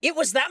 it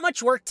was that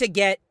much work to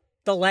get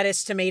the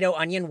lettuce, tomato,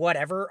 onion,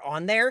 whatever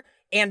on there.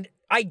 And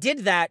I did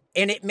that,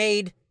 and it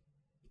made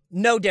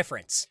no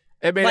difference.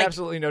 It made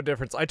absolutely no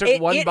difference. I took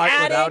one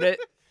bite without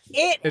it.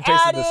 It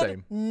tasted the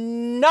same.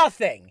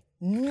 Nothing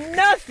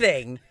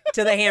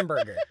to the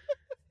hamburger.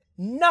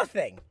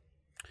 Nothing.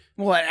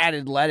 Well, it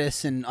added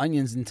lettuce and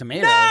onions and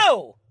tomatoes.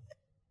 No!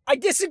 I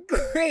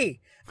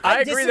disagree.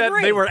 I agree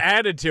that they were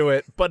added to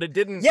it, but it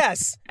didn't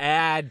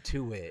add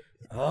to it.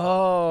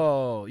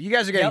 Oh, you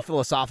guys are getting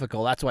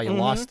philosophical. That's why you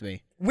lost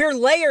me. We're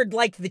layered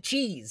like the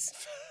cheese.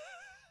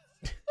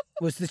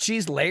 Was the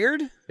cheese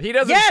layered? He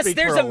doesn't. Yes,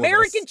 there's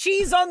American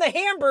cheese on the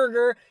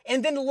hamburger,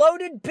 and then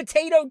loaded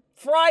potato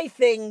fry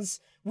things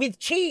with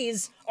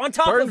cheese on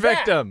top Burn of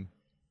that. victim.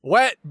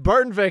 Wet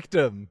burn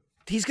victim.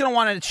 He's gonna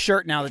want a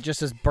shirt now that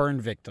just says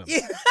 "burn victim,"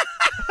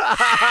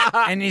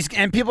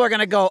 and people are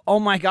gonna go, "Oh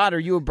my god, are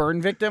you a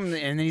burn victim?" And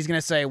then he's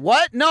gonna say,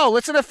 "What? No,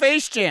 listen to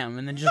Face Jam,"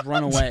 and then just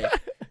run away.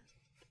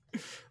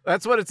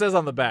 That's what it says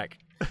on the back.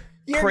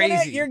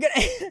 Crazy.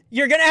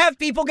 You're gonna have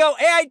people go,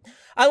 "Hey,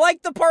 I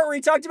like the part where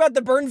he talked about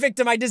the burn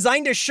victim. I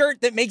designed a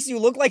shirt that makes you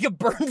look like a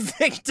burn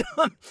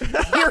victim.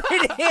 Here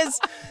it is.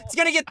 It's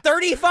gonna get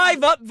 35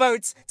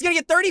 upvotes. It's gonna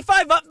get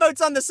 35 upvotes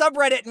on the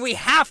subreddit, and we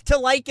have to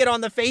like it on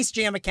the Face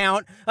Jam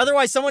account.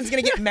 Otherwise, someone's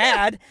gonna get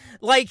mad.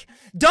 Like,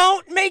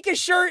 don't make a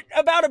shirt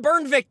about a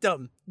burn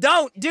victim.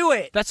 Don't do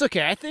it. That's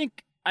okay. I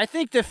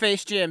think the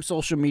Face Jam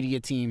social media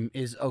team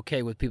is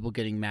okay with people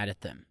getting mad at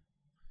them.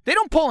 They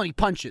don't pull any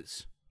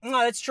punches.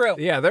 No, that's true.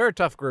 Yeah, they're a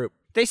tough group.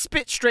 They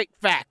spit straight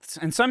facts,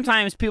 and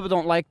sometimes people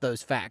don't like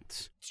those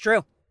facts. It's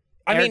true.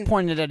 Eric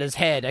pointed at his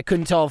head. I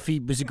couldn't tell if he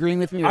was agreeing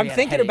with me or I'm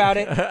thinking about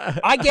it.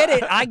 I get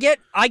it. I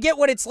get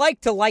what it's like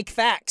to like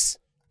facts.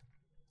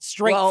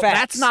 Straight facts.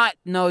 That's not.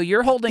 No,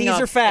 you're holding These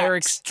up are facts.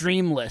 Eric's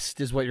dream list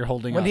is what you're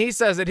holding When up. he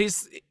says it,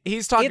 he's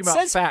talking It about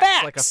says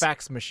facts like a facts.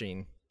 fax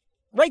machine.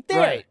 Right there.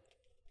 Right.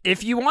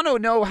 If you want to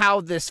know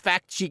how this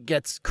fact sheet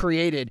gets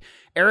created,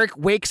 Eric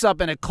wakes up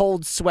in a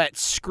cold sweat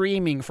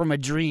screaming from a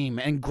dream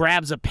and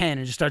grabs a pen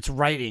and just starts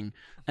writing.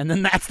 And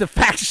then that's the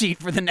fact sheet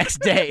for the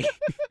next day.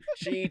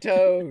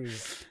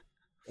 Cheetos.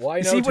 Why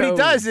no See, what he toes?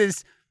 does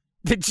is,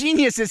 the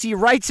genius is he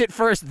writes it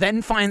first,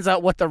 then finds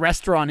out what the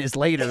restaurant is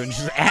later and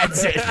just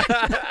adds it.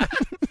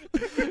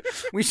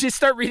 We should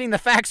start reading the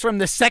facts from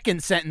the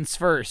second sentence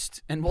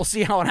first, and we'll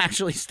see how it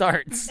actually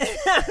starts.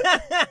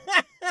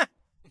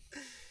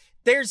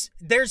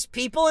 There's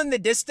people in the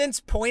distance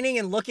pointing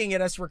and looking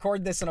at us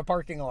record this in a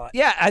parking lot.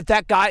 Yeah, at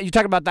that guy, you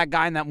talking about that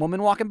guy and that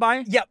woman walking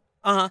by? Yep.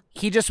 Uh-huh.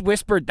 He just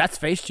whispered, "That's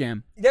Face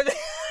Jam."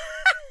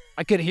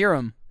 I could hear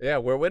him. Yeah,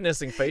 we're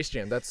witnessing Face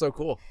Jam. That's so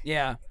cool.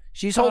 Yeah.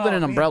 She's holding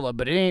an umbrella,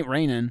 but it ain't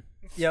raining.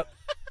 Yep.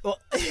 Well,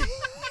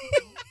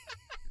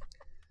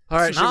 All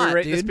right, It's should we not,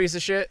 rate this dude. piece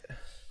of shit?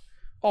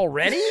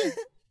 Already?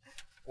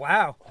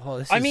 Wow. Oh,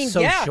 this is I mean, so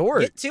yeah,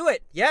 short. get to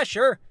it. Yeah,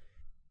 sure.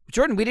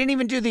 Jordan, we didn't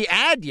even do the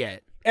ad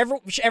yet.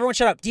 Everyone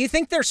shut up. Do you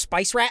think they're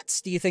spice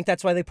rats? Do you think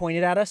that's why they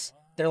pointed at us?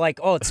 They're like,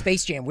 oh, it's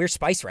Space Jam. We're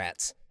spice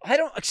rats.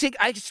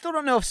 I still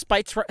don't know if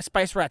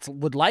spice rats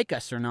would like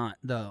us or not,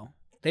 though.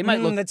 They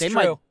might look. That's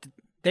true.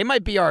 They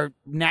might be our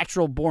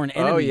natural born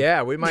enemy. Oh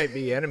yeah, we might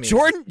be enemies.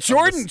 Jordan of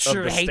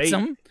sure the hates state.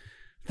 them.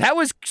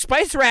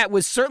 Spice Rat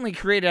was certainly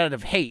created out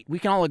of hate. We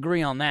can all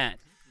agree on that.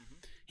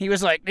 He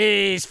was like,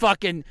 these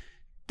fucking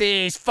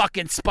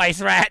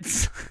spice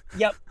rats.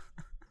 Yep.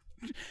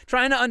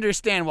 Trying to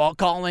understand while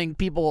calling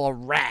people a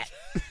rat.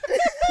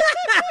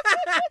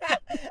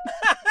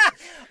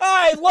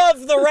 I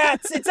love the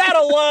rats. It's out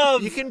of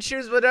love. You can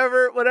choose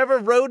whatever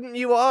rodent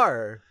you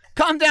are.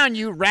 Calm down,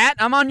 you rat.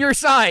 I'm on your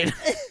side.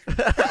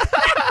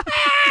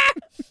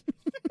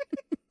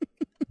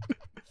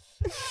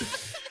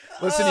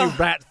 Listen, you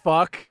rat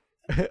fuck.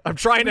 I'm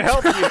trying to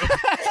help you.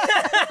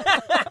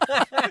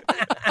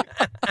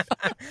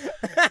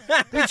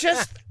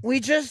 We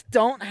just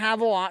don't have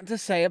a lot to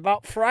say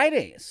about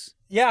Fridays.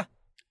 Yeah.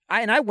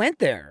 I went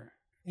there.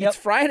 Yep. It's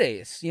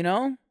Fridays, you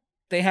know?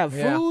 They have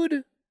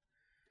food,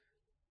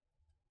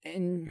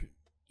 and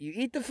you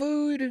eat the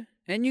food,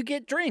 and you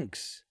get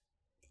drinks.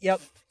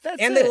 Yep.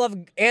 That's and it. they love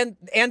and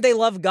they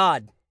love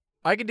God.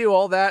 I could do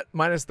all that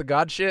minus the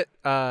God shit.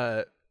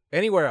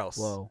 Anywhere else.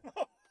 Whoa.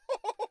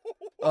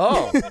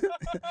 Oh.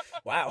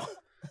 Wow.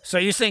 So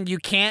you're saying you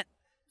can't,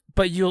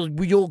 but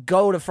you'll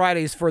go to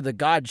Fridays for the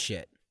God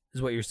shit,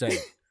 is what you're saying.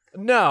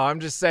 No, I'm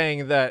just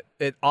saying that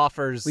it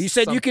offers. Well, you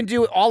said you can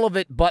do all of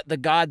it but the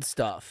God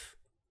stuff.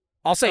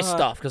 I'll say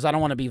stuff because I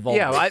don't want to be vulgar.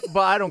 Yeah, but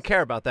I don't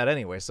care about that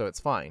anyway, so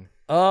it's fine.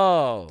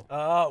 Oh.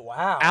 Oh,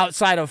 wow.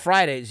 Outside of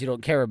Fridays, you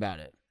don't care about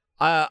it.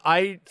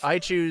 I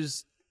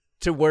choose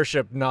to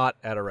worship not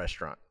at a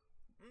restaurant.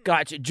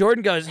 Gotcha.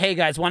 Jordan goes, hey,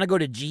 guys, want to go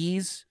to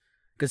G's?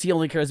 Because he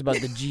only cares about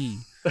the G.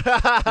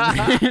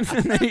 And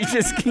then he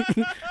just...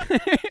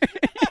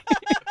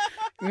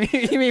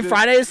 You mean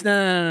Fridays?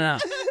 No,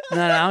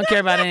 I don't care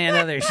about any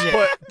other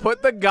shit.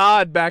 Put the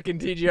God back in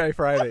TGI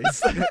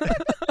Fridays.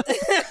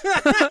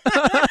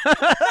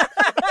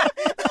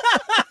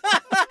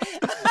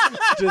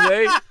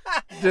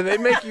 Do they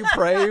make you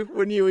pray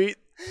when you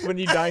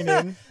dine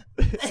in?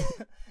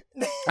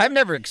 I've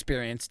never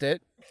experienced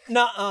it.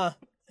 Nuh-uh.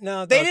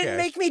 No, they didn't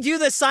make me do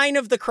the sign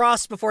of the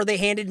cross before they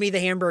handed me the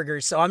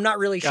hamburgers, so I'm not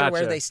really sure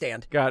where they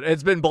stand. God,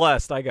 it's been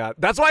blessed.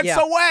 That's why it's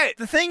so wet.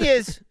 The thing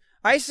is,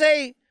 I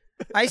say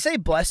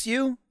bless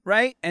you,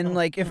 right? And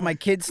like if my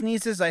kid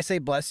sneezes, I say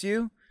bless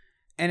you.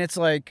 And it's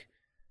like,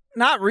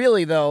 not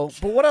really though,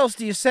 but what else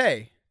do you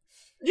say?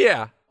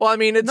 Yeah. Well, I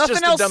mean, it's Nothing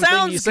just a else dumb thing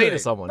sounds you say to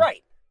good. someone.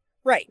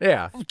 Right.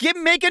 Yeah.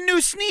 Make a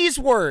new sneeze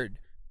word.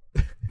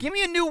 Give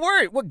me a new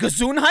word. What,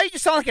 Gesundheit? You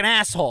sound like an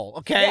asshole,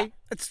 okay?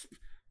 Yeah.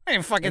 I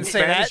didn't fucking In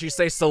say Spanish, that. you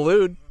say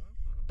salud.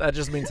 That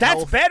just means That's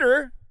health.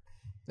 better.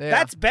 Yeah.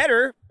 That's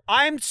better.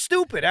 I'm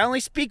stupid. I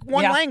only speak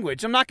one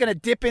language. I'm not going to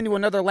dip into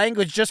another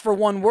language just for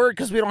one word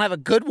because we don't have a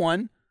good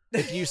one.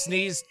 If you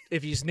sneeze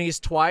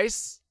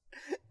twice,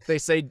 they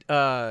say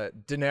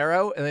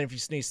dinero, and then if you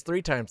sneeze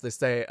 3 times, they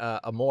say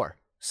amor.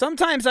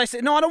 Sometimes I say,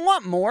 no, I don't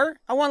want more.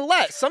 I want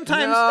less.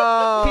 Sometimes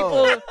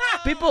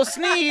people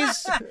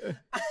sneeze.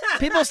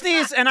 People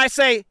sneeze, and I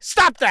say,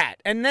 stop that.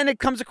 And then it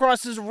comes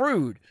across as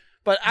rude.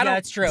 But I don't.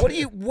 That's true.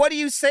 What do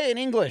you say in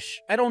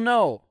English? I don't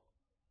know.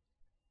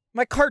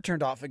 My car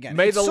turned off again.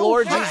 May It's the so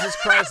Lord hot. Jesus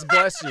Christ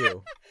bless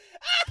you.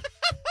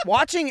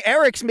 Watching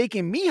Eric's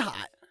making me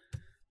hot.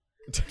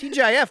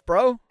 TGIF,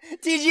 bro.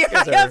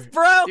 TGIF,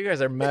 bro. You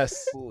guys are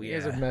mess. Ooh, You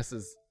guys yeah. are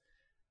messes.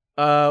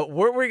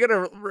 Were we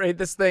gonna rate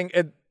this thing?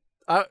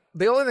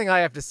 The only thing I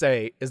have to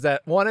say is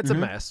that one, it's a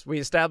mess. We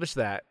established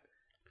that.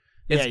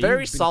 It's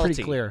very you've been salty.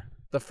 Pretty clear.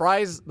 The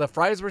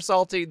fries were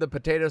salty. The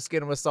potato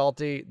skin was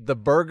salty. The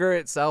burger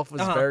itself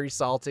was very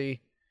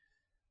salty.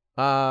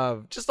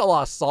 Just a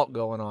lot of salt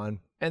going on,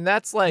 and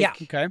that's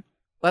like Okay.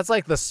 that's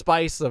like the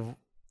spice of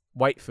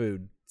white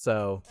food.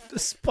 So The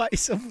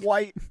spice of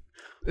white.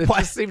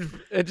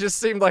 it just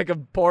seemed like a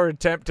poor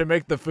attempt to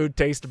make the food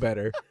taste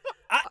better.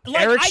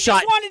 Eric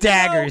shot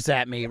daggers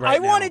at at me right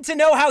now. I wanted to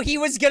know how he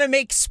was going to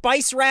make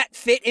Spice Rat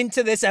fit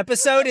into this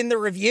episode in the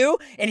review,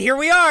 and here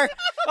we are.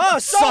 Oh,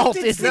 Salt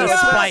it's is the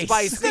spice.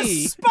 spice.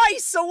 The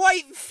spice of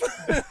white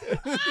food.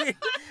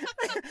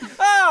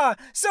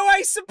 So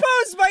I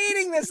suppose by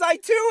eating this, I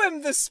too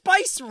am the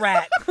Spice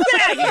Rat.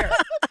 Get out of here.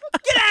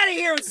 Get out of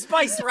here with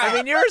Spice Rat. I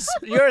mean,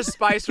 you're a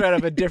spice rat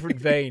of a different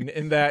vein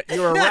in that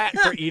you're a rat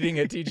for eating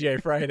at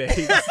TGI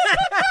Fridays.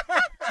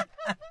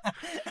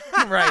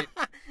 Right.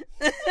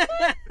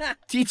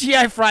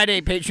 TGI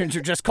Friday patrons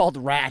are just called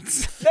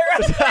rats.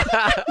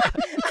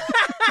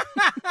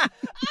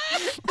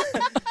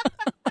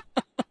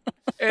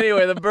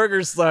 Anyway, the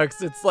burger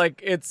sucks.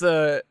 It's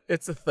a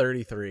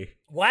 33.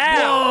 Wow.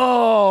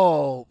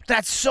 Whoa,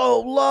 that's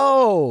so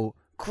low.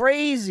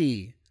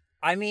 Crazy.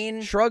 I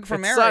mean, Shrug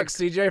from It Eric. sucks.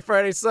 TGI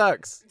Friday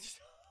sucks.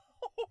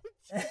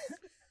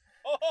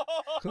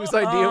 Whose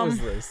idea was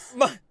this?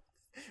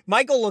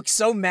 Michael looked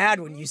so mad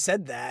when you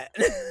said that.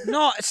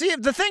 No, see,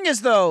 the thing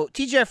is, though,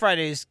 TGI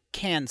Fridays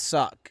can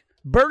suck.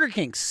 Burger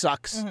King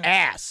sucks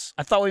ass.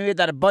 I thought we made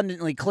that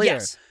abundantly clear.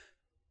 Yes.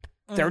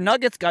 Their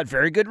nuggets got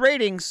very good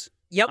ratings.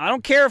 Yep. I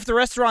don't care if the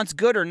restaurant's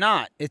good or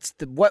not. It's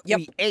what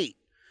we ate.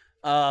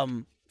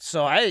 So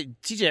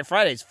TGI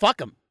Fridays, fuck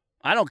them.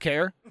 I don't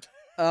care.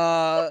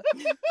 They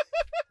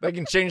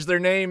can change their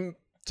name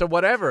to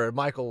whatever.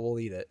 Michael will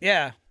eat it.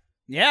 Yeah.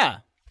 Yeah.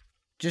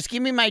 Just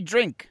give me my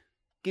drink.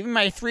 Give me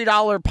my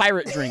 $3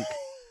 pirate drink.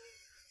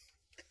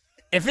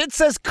 If it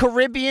says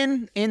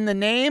Caribbean in the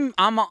name,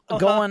 I'm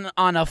going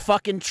on a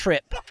fucking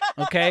trip,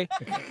 okay?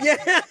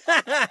 Yeah.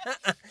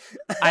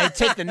 I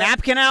take the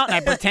napkin out and I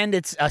pretend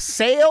it's a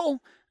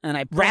sail and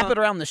I wrap it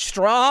around the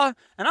straw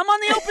and I'm on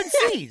the open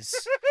seas,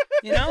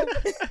 you know?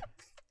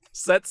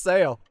 Set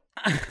sail.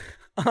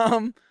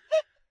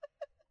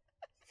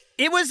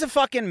 It was a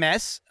fucking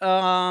mess.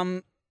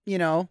 You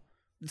know,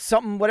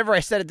 whatever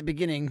I said at the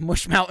beginning,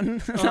 Mush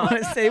Mountain.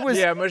 It was,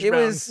 Mush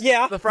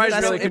Mountain. The fries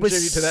really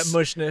contribute to that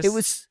mushness.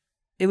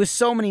 It was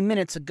so many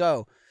minutes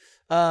ago.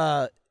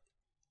 But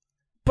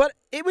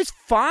it was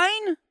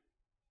fine.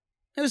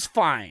 It was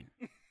fine.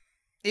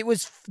 It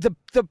was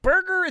the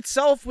burger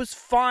itself was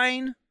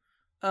fine.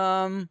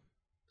 All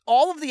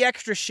of the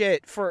extra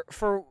shit for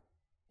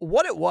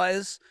what it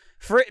was,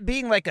 for it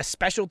being like a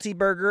specialty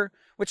burger,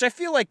 which I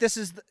feel like this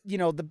is,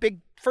 the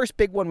first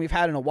big one we've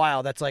had in a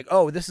while that's like,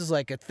 oh, this is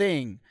like a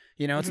thing.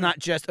 It's not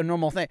just a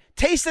normal thing.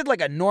 Tasted like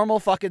a normal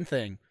fucking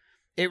thing.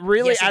 It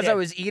really, as I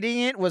was eating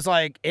it, was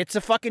like, it's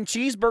a fucking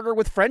cheeseburger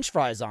with French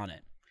fries on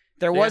it.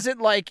 There wasn't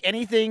like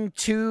anything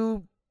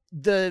to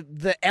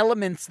the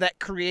elements that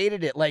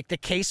created it. Like the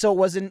queso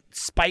wasn't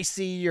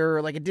spicy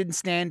or like it didn't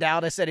stand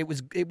out. I said it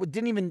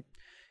didn't even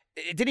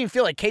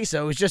feel like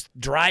queso. It was just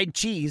dried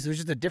cheese. It was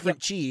just a different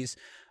cheese.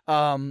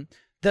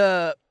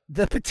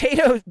 The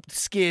potato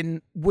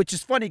skin, which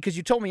is funny because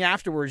you told me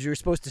afterwards you were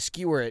supposed to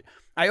skewer it.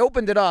 I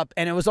opened it up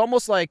and it was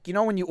almost like,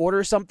 when you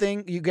order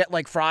something, you get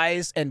like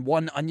fries and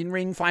one onion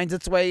ring finds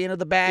its way into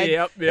the bag.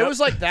 Yep. It was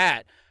like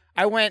that.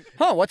 I went,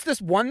 what's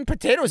this one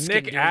potato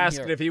skin? Nick asked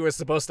if he was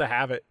supposed to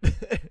have it.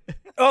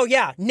 Oh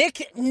yeah,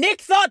 Nick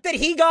thought that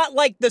he got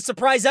like the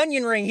surprise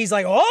onion ring. He's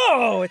like,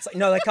 oh, it's like,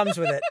 no, that comes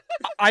with it.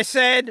 I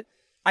said,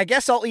 I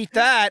guess I'll eat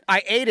that.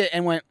 I ate it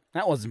and went,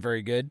 that wasn't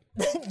very good.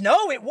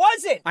 No, it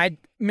wasn't. I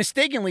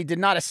mistakenly did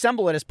not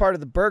assemble it as part of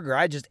the burger.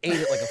 I just ate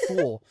it like a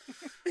fool.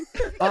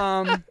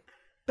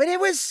 But it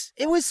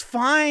was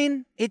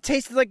fine. It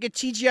tasted like a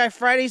TGI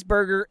Fridays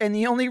burger, and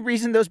the only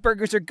reason those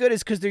burgers are good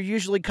is because they're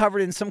usually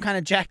covered in some kind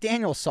of Jack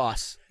Daniel's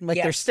sauce,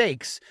 like their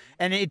steaks.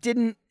 And it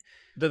didn't.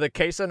 Did the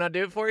queso not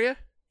do it for you?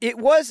 It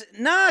was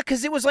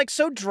because it was like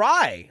so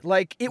dry.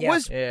 Like it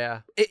was.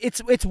 Yeah.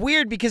 It's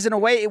weird because in a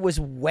way it was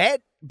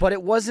wet, but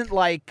it wasn't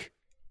like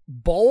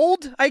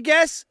bold, I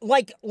guess.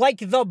 Like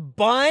the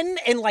bun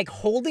and like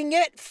holding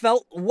it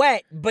felt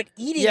wet, but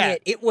eating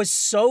it was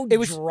so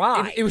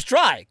dry. It was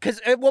dry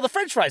because the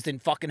French fries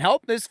didn't fucking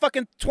help. There's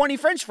fucking 20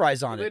 French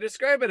fries on it. They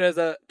describe it as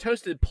a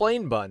toasted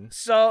plain bun.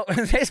 So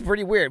it's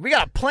pretty weird. We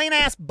got a plain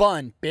ass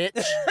bun,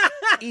 bitch.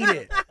 Eat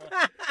it.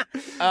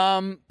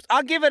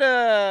 I'll give it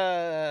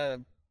a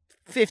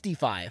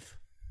 55.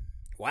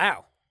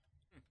 Wow.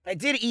 I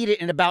did eat it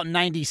in about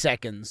 90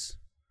 seconds.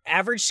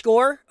 Average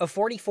score of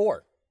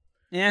 44.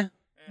 Yeah.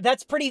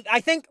 That's pretty,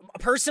 I think,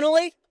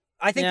 personally,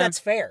 that's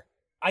fair.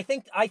 I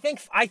think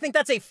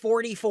that's a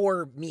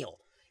 44 meal.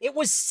 It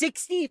was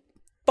 $65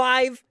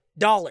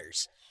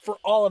 for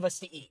all of us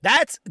to eat.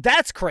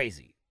 That's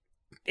crazy.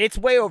 It's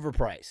way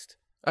overpriced.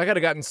 I could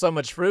have gotten so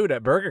much fruit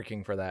at Burger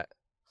King for that.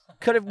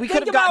 We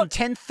could have gotten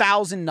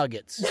 10,000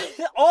 nuggets.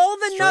 All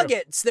the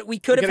nuggets that we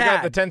could have had.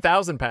 Got the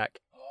 10,000 pack.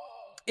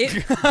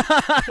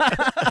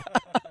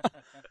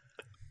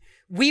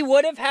 We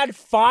would have had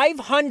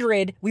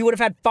 500. We would have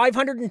had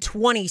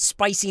 520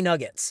 spicy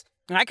nuggets.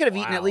 And I could have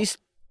eaten at least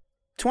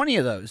 20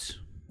 of those.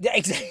 Yeah,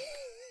 exactly.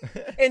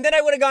 And then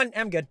I would have gone,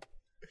 I'm good.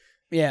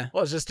 Yeah.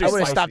 Well, it's just too I would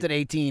have spicy. stopped at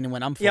 18 and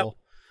went, I'm full.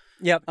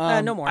 Yep.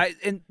 No more.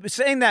 And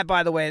saying that,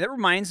 by the way, that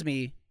reminds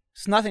me,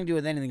 it's nothing to do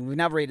with anything. We've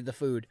never rated the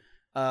food.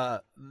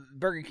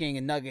 Burger King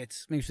and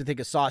nuggets makes me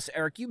think of sauce.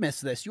 Eric, you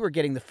missed this. You were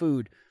getting the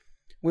food.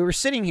 We were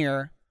sitting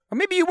here, or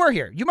maybe you were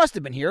here. You must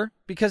have been here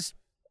because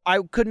I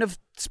couldn't have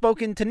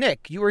spoken to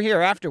Nick. You were here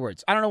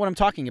afterwards. I don't know what I'm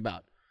talking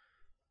about.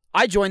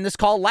 I joined this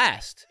call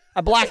last.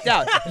 I blacked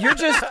out. You're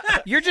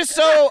just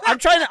so. I'm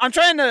trying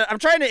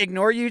to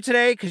ignore you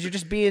today because you're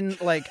just being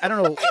like, I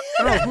don't know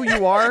who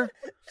you are.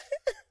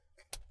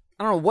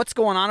 I don't know what's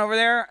going on over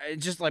there.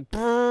 It's just like,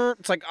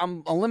 it's like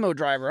I'm a limo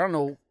driver. I don't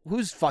know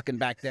who's fucking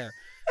back there.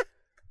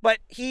 But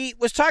he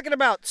was talking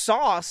about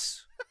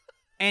sauce,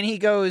 and he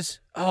goes,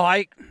 "Oh,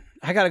 I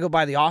got to go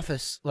by the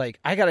office. Like,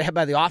 I got to head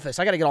by the office.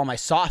 I got to get all my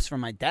sauce from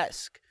my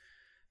desk."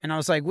 And I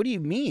was like, "What do you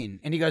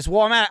mean?" And he goes,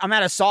 "Well, I'm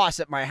at a sauce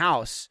at my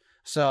house,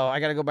 so I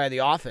got to go by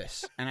the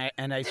office."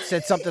 And I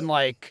said something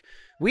like,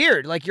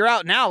 "Weird. Like, you're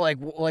out now. Like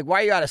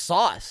why are you out of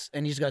sauce?"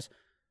 And he just goes,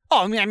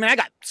 "Oh, I mean, I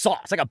got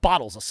sauce. I got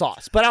bottles of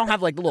sauce, but I don't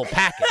have like the little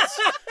packets."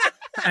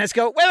 And I just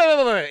go,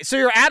 wait. So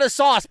you're out of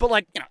sauce, but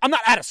like, I'm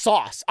not out of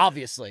sauce,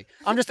 obviously.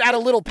 I'm just out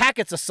of little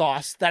packets of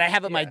sauce that I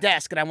have at my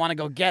desk and I want to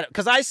go get it.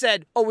 Because I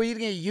said, were you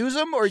going to use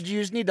them or do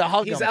you just need to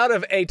hug them? He's out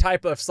of a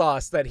type of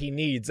sauce that he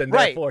needs and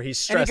therefore he's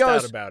stressed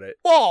out about it.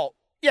 Well,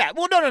 yeah.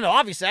 Well, no.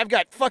 Obviously, I've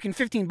got fucking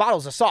 15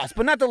 bottles of sauce,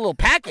 but not the little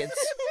packets.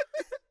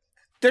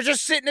 They're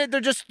just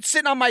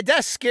sitting on my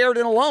desk, scared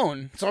and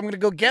alone. So I'm gonna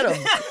go get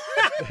them.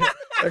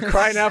 They're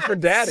crying out for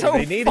daddy. So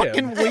they need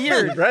fucking him.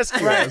 Weird.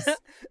 Rescue us.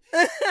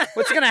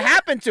 What's gonna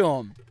happen to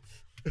them?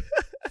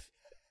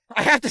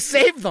 I have to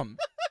save them.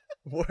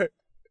 What?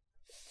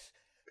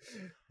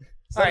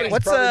 All right,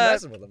 what's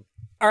messing with them.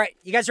 All right,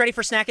 you guys ready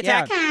for snack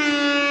attack?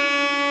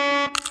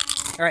 Yeah.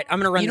 All right, I'm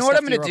gonna run. You know what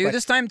I'm gonna do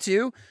this time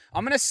too?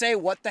 I'm gonna say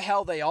what the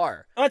hell they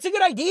are. Oh, it's a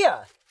good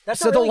idea. That's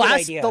so a really good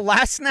idea. The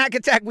last snack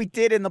attack we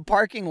did in the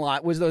parking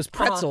lot was those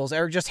pretzels.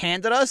 Eric just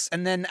handed us,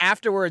 and then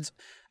afterwards,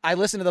 I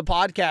listened to the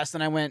podcast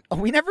and I went, "Oh,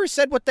 we never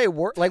said what they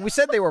were. Like we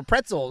said they were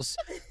pretzels.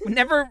 We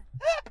never.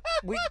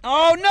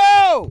 Oh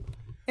no!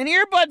 An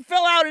earbud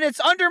fell out and it's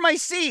under my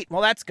seat.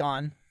 Well, that's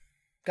gone,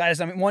 guys.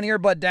 I'm one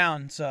earbud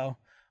down, so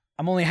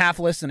I'm only half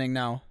listening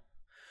now.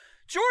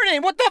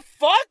 Jordan, what the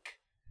fuck?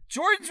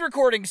 Jordan's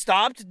recording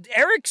stopped.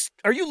 Eric's,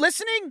 are you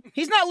listening?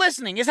 He's not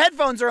listening. His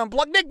headphones are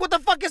unplugged. Nick, what the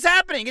fuck is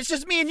happening? It's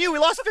just me and you. We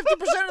lost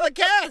 50% of the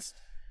cast.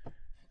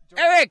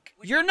 Eric,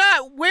 you're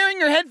not wearing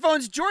your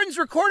headphones. Jordan's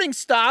recording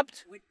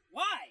stopped.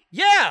 Why?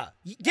 Yeah.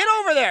 Get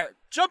over there.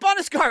 Jump on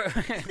his car.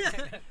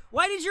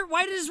 Why did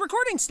his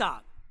recording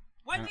stop?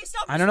 Why did they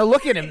stop? I don't know.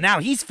 Look at him now.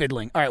 He's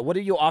fiddling. All right, what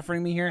are you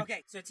offering me here?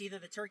 Okay, so it's either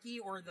the turkey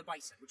or the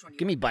bison. Which one?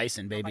 Give me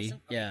bison, baby.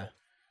 Bison? Okay, Yeah. cool.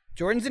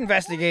 Jordan's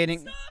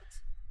investigating.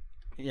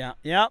 Yeah.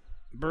 Yep.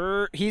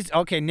 He's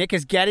okay. Nick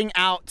is getting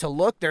out to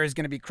look. There is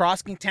going to be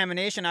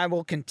cross-contamination. I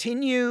will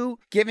continue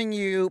giving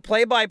you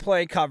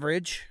play-by-play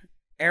coverage.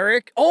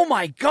 Eric, oh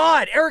my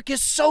God, Eric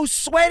is so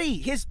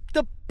sweaty.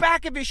 The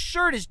back of his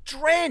shirt is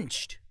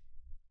drenched.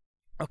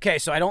 Okay,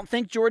 so I don't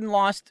think Jordan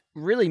lost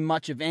really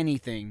much of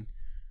anything.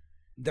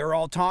 They're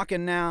all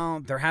talking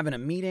now. They're having a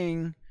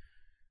meeting.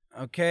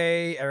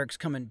 Okay, Eric's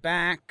coming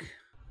back.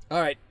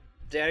 All right,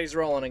 Daddy's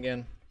rolling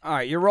again. All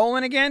right, you're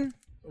rolling again?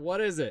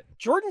 What is it?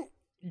 Jordan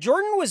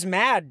was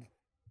mad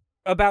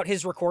about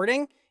his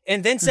recording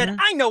and then said,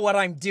 I know what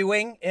I'm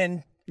doing.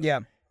 And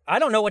yeah, I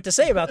don't know what to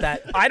say about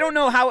that. I don't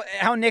know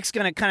how Nick's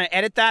going to kind of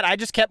edit that. I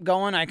just kept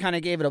going. I kind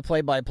of gave it a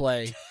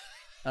play-by-play.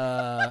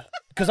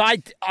 Because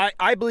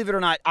I believe it or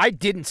not, I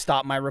didn't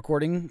stop my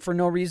recording for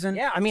no reason.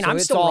 Yeah, I mean, so I'm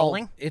still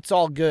rolling. It's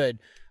all good.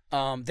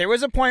 There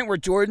was a point where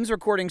Jordan's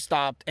recording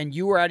stopped and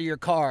you were out of your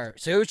car.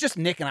 So it was just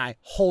Nick and I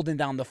holding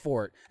down the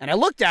fort. And I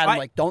looked at him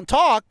like, don't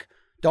talk.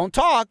 Don't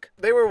talk.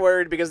 They were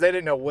worried because they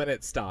didn't know when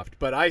it stopped,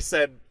 but I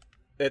said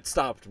it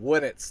stopped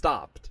when it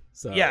stopped.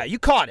 So yeah, you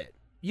caught it.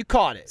 You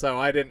caught it. So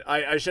I didn't.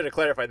 I should have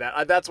clarified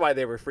that. That's why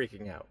they were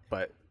freaking out,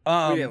 but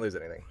we didn't lose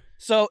anything.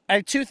 So I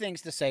have two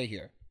things to say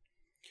here.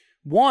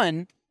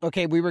 One,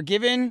 okay, we were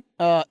given.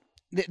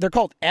 They're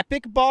called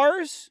Epic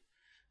bars.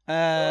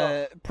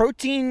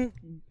 Protein.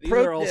 These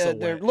are also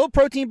they're wet. low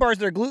protein bars.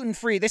 They're gluten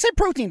free. They say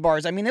protein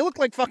bars. I mean, they look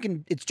like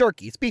fucking. It's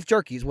jerky. It's beef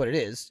jerky, is what it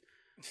is.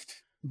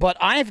 But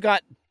I've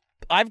got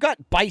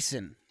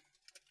bison,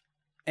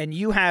 and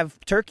you have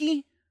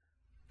turkey.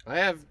 I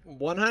have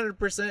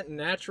 100%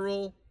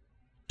 natural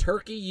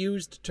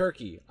turkey-used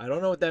turkey. I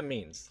don't know what that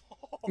means.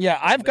 Yeah,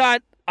 I've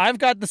got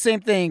the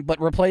same thing,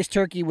 but replace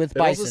turkey with It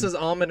bison. also says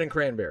almond and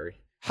cranberry.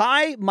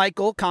 Hi,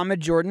 Michael,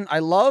 Jordan. I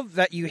love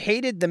that you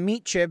hated the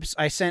meat chips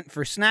I sent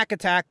for Snack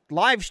Attack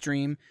live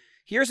stream.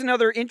 Here's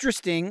another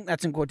interesting,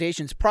 that's in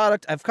quotations,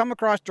 product I've come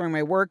across during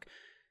my work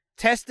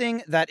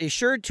testing that is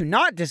sure to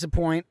not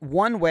disappoint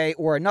one way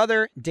or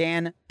another,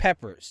 Dan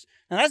Peppers.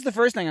 Now, that's the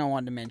first thing I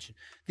wanted to mention.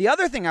 The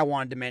other thing I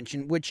wanted to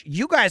mention, which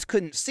you guys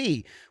couldn't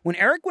see, when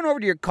Eric went over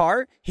to your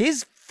car,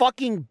 his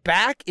fucking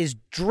back is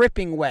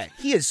dripping wet.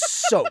 He is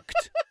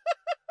soaked.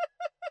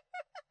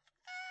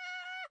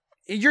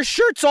 Your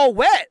shirt's all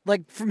wet,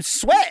 like from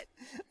sweat.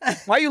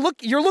 Why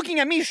you're looking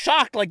at me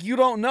shocked like you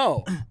don't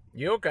know.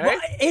 You okay?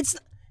 Well,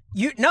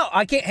 no,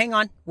 I can't. Hang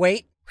on.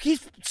 Wait.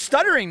 He's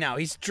stuttering now.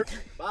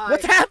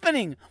 What's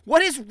happening?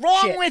 What is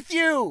wrong with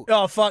you?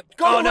 Oh, fuck.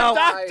 Go to the no.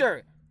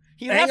 doctor.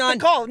 He Hang left on.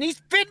 the call and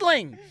he's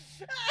fiddling.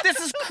 This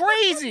is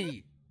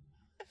crazy.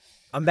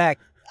 I'm back,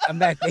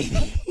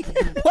 baby.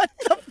 What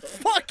the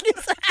fuck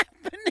is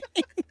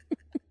happening?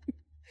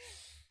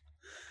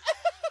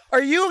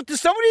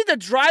 Does somebody need to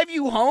drive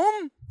you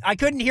home? I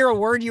couldn't hear a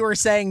word you were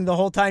saying the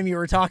whole time you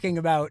were talking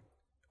about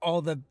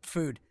all the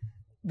food.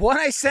 What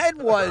I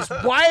said was,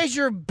 why is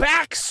your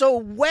back so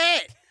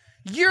wet?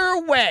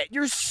 You're wet.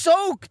 You're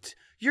soaked.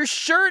 Your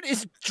shirt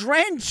is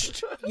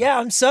drenched. Yeah,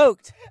 I'm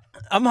soaked.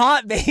 I'm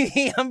hot,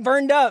 baby. I'm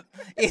burned up.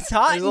 It's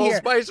hot in He's a little here.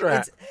 spice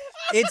rat.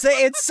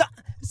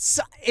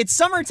 It's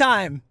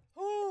summertime,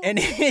 and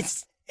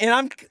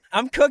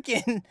I'm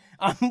cooking.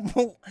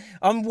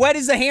 I'm wet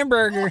as a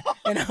hamburger,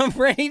 and I'm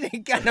ready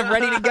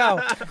to go.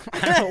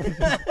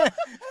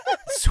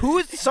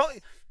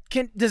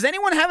 Does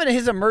anyone have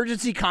his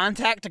emergency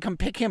contact to come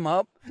pick him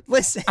up?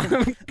 Listen,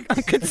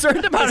 I'm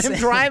concerned about him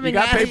driving. You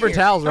got out paper here.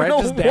 towels, right? I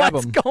don't Just know dab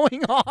what's him.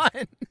 going on?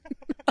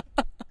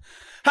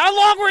 How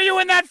long were you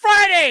in that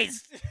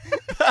Fridays?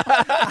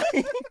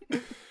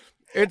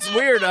 It's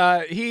weird.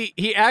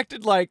 He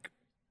acted like.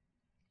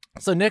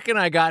 So Nick and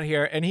I got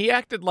here, and he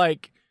acted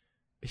like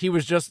he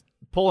was just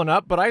pulling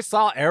up, but I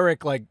saw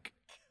Eric like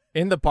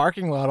in the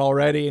parking lot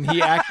already, and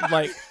he acted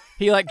like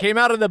he like came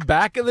out of the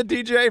back of the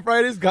TGI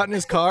Fridays, got in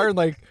his car, and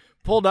like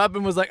pulled up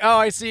and was like, "Oh,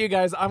 I see you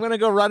guys. I'm gonna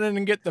go run in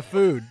and get the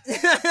food."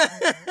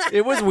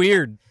 It was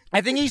weird.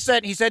 I think he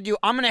said to you,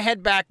 "I'm gonna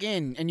head back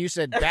in," and you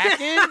said, "Back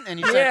in?" And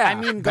he said, Yeah, "I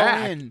mean, go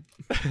back." in."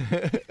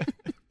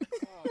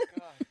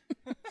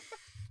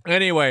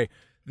 Anyway,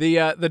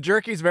 the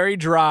jerky's very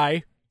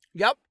dry.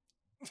 Yep.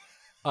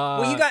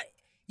 well,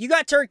 you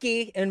got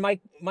turkey, and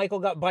Michael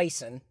got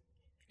bison.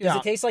 Does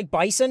it taste like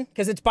bison?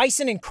 Because it's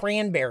bison and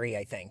cranberry,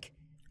 I think.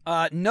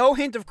 No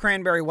hint of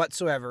cranberry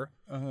whatsoever.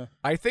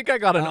 I think I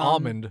got an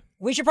almond.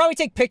 We should probably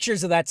take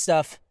pictures of that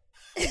stuff.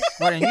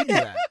 Why didn't you do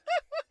that?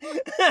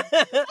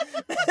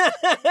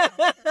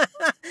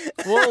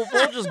 We'll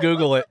just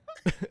Google it.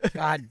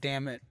 God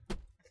damn it.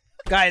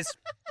 Guys,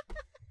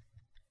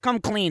 come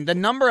clean. The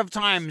number of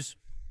times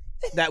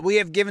that we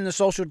have given the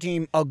social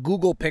team a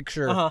Google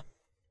picture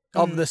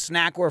of the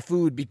snack or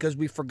food because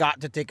we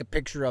forgot to take a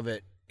picture of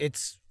it,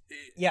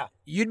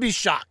 you'd be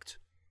shocked.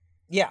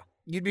 Yeah.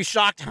 You'd be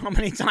shocked how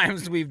many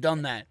times we've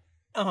done that.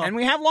 And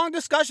we have long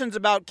discussions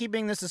about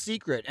keeping this a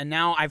secret, and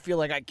now I feel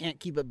like I can't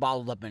keep it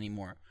bottled up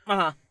anymore.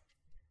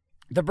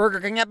 The Burger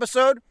King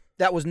episode,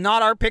 that was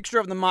not our picture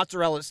of the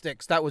mozzarella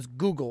sticks. That was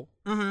Google.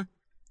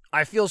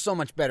 I feel so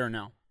much better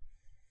now.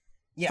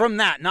 Yeah. From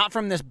that, not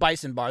from this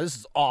bison bar. This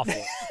is awful.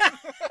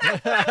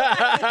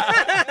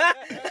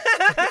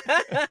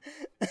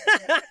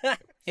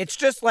 It's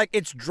just like,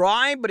 it's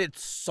dry, but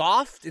it's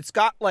soft. It's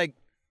got like,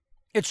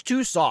 it's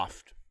too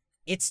soft.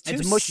 It's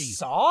mushy.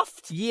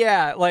 soft?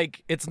 Yeah,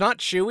 like it's not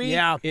chewy.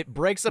 Yeah. It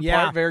breaks apart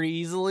Yeah. very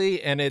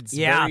easily, and it's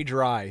Yeah. very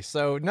dry.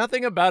 So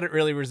nothing about it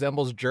really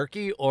resembles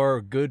jerky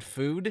or good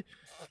food.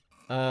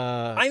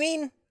 I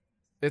mean,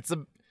 It's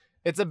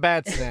a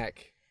bad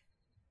snack.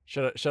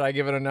 Should I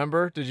give it a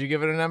number? Did you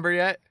give it a number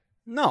yet?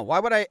 No, why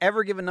would I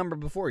ever give a number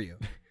before you?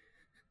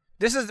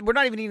 We're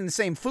not even eating the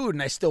same food,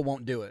 and I still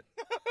won't do it.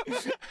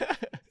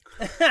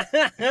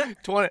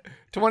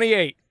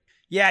 28.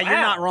 Yeah, you're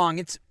not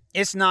wrong.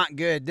 It's not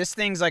good. This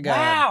thing's like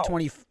a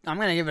 20. I'm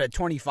gonna give it a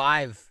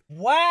 25.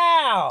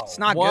 wow. It's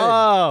not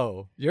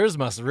Whoa, yours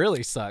must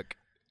really suck.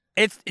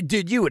 good.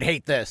 Dude, you would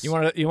hate this. You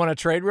want to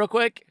trade real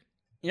quick?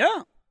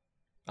 Yeah.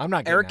 I'm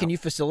not. Eric, can you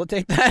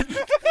facilitate that?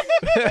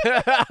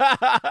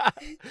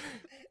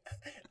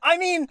 I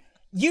mean,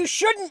 you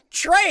shouldn't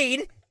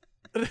trade.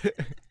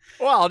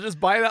 Well, I'll just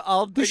buy that.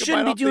 I'll take You a bite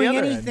shouldn't be off the doing other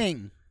end.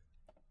 anything.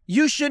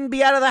 You shouldn't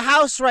be out of the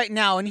house right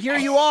now, and here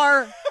you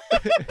are.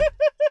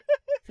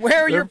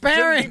 Where are your There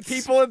shouldn't be parents?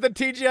 people at the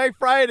TGI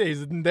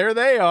Fridays, and there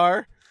they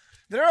are.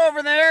 They're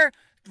over there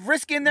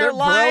risking their They're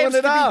lives blowing to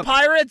it up. be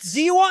pirates.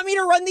 Do you want me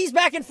to run these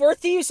back and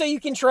forth to you so you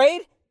can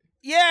trade?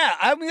 Yeah,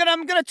 I'm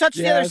gonna touch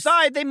the other Yes.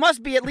 side. They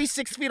must be at least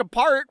 6 feet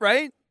apart,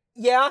 right?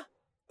 Yeah.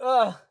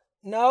 No.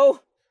 All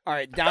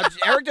right, now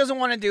Eric doesn't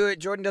want to do it.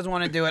 Jordan doesn't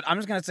want to do it. I'm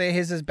just gonna say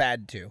his is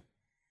bad too.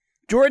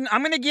 Jordan,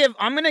 I'm gonna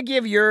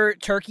give your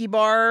turkey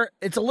bar.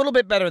 It's a little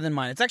bit better than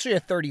mine. It's actually a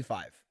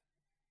 35.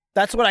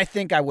 That's what I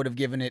think I would have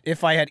given it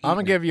if I had eaten I'm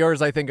gonna give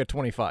yours, I think, a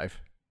 25.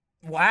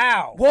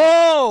 Wow.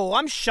 Whoa,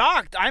 I'm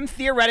shocked. I'm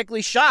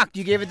theoretically shocked.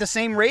 You gave it the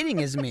same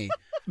rating as me.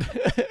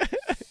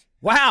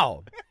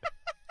 Wow.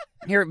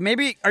 Here,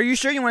 maybe, are you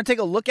sure you want to take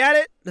a look at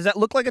it? Does that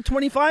look like a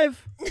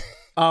 25?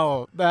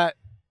 Oh,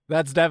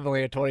 that's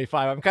definitely a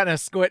 25. I'm kind of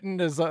squinting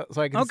so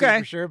I can see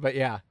for sure, but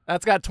yeah,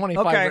 that's got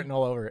 25 written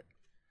all over it.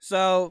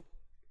 So,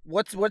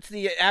 what's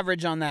the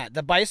average on that?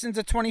 The bison's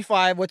a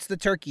 25. What's the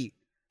turkey?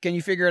 Can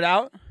you figure it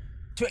out?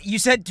 You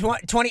said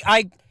 20.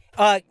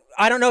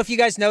 I don't know if you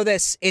guys know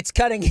this. It's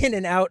cutting in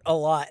and out a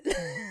lot.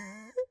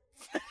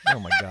 Oh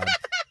my god.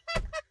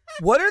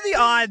 What are the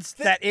odds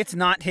that it's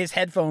not his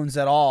headphones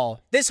at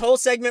all? This whole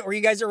segment where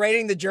you guys are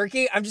rating the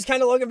jerky, I'm just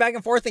kind of looking back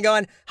and forth and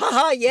going,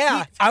 haha,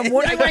 yeah. I'm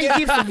wondering why he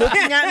keeps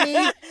looking at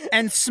me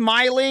and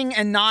smiling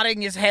and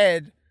nodding his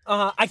head.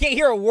 I can't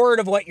hear a word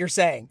of what you're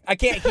saying. I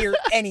can't hear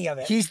any of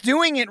it. He's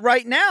doing it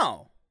right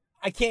now.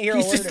 I can't hear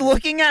He's a word just of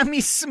looking at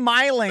me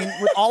smiling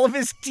with all of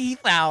his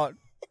teeth out.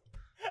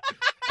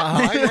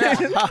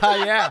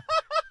 Yeah.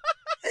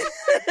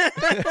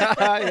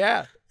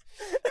 Yeah.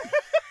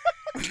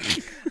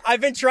 I've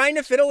been trying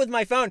to fiddle with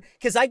my phone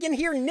because I can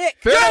hear Nick.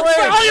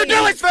 All you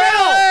do is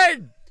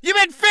fiddle! You've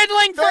been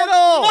fiddling for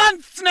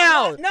months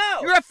now! No.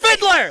 You're a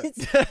fiddler!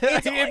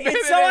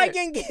 It's so I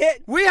can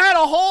get. We had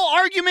a whole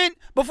argument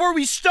before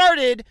we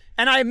started,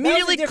 and I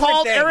immediately different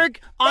called thing.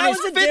 Eric on That his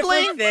was a fiddling,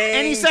 different thing.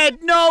 and he said,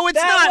 no, it's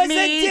That not was a me.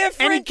 And he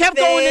different kept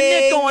going to Nick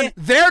thing. going,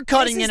 they're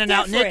cutting This in is and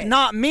out, Nick, different.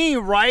 not me,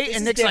 right? This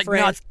And is Nick's like, no,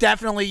 different. it's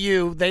definitely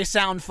you. They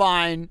sound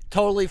fine,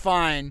 totally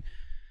fine.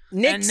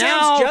 Nick and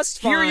sounds now, just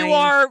fine. here you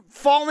are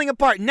falling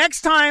apart.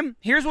 Next time,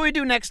 here's what we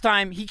do next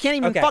time. He can't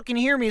even fucking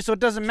hear me, so it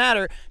doesn't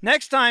matter.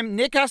 Next time,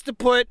 Nick has to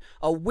put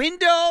a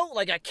window,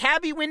 like a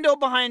cabbie window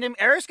behind him.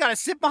 Eric's got to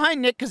sit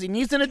behind Nick because he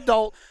needs an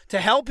adult to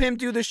help him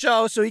do the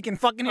show so he can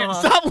fucking hear.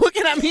 Stop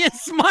looking at me and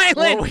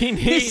smiling. Well,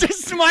 He's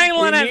just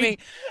smiling at me.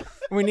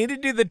 We need to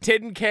do the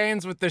tin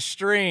cans with the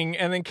string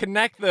and then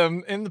connect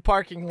them in the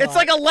parking lot. It's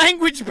like a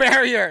language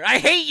barrier. I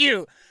hate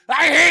you.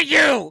 I hate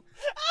you.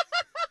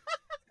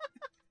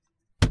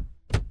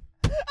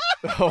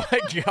 Oh my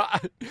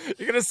God.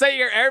 You're going to set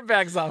your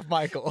airbags off,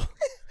 Michael.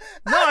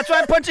 No, that's why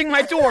I'm punching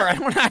my door. I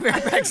don't have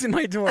airbags in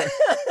my door.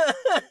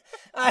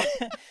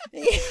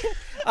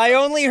 I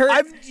only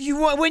heard...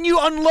 when you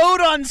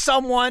unload on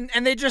someone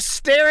and they just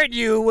stare at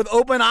you with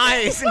open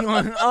eyes and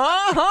going,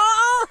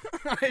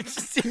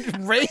 it's just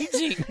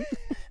raging.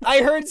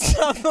 I heard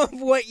some of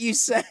what you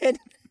said.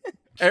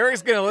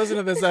 Eric's going to listen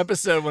to this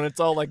episode when it's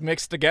all like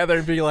mixed together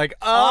and be like,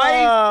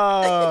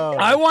 oh.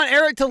 I want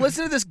Eric to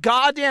listen to this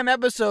goddamn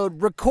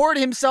episode, record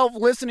himself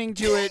listening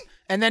to it,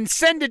 and then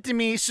send it to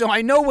me so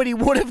I know what he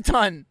would have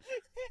done.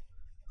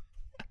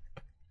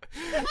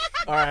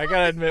 All right, I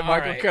got to admit,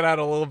 Michael cut out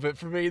a little bit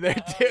for me there,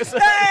 too. So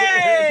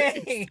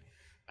Hey!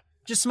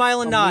 Just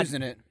smile and nod.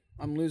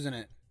 I'm losing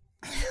it.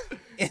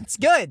 It's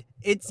good.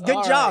 It's good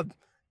All job. right.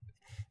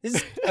 This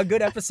is a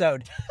good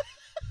episode.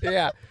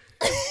 Yeah.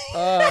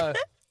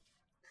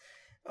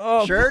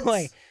 Oh, Shirts?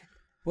 boy.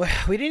 Well,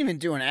 we didn't even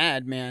do an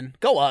ad, man.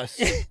 Go us.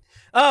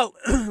 Oh,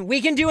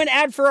 we can do an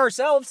ad for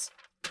ourselves.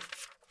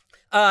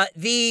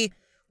 The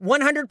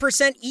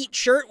 100% Eat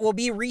shirt will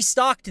be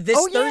restocked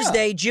this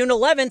Thursday, June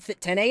 11th at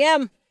 10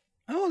 a.m.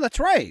 Oh, that's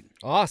right.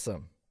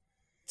 Awesome.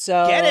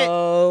 So Get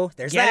it.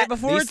 There's Get that. it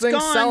before These it's things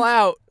gone. sell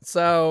out,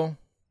 so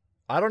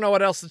I don't know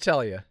what else to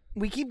tell you.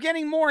 We keep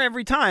getting more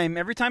every time.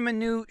 Every time a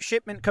new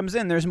shipment comes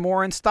in, there's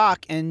more in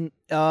stock, and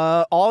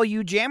all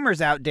you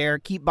jammers out there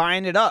keep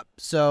buying it up.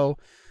 So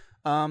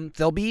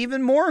there'll be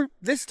even more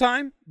this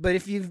time. But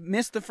if you've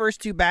missed the first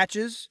two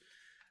batches,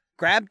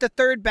 grab the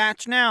third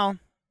batch now.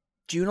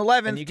 June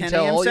 11th, And you can 10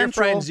 tell a.m. all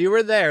Central. your friends you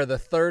were there the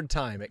third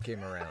time it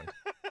came around.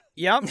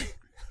 Yep.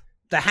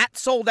 The hat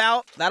sold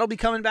out. That'll be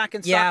coming back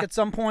in stock at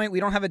some point. We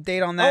don't have a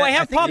date on that. Oh, I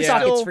have think pop there's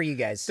sockets still- for you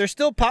guys. There's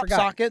still pop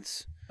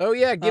sockets. Oh,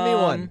 yeah, give me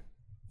one.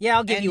 Yeah,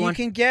 I'll give And you one.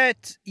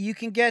 you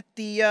can get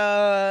the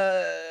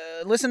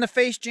Listen to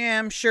Face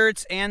Jam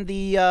shirts and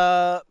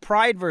the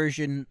Pride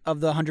version of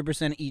the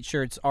 100% Eat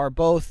shirts are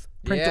both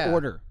print to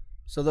order.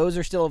 So those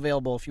are still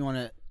available if you want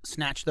to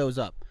snatch those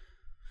up.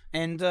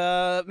 And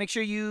make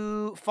sure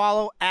you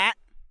follow at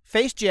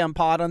Face Jam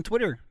Pod on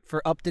Twitter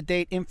for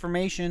up-to-date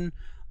information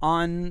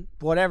on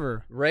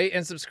whatever. Rate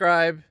and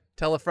subscribe.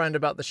 Tell a friend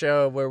about the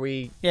show where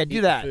we Yeah, eat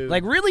do that. food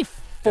Like, really and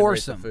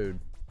force rate the them. food.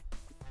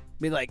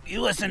 Be like, you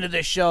listen to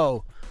this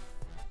show,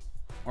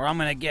 or I'm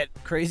gonna get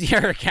Crazy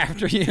Eric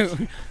after you.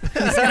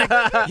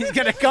 he's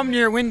gonna come to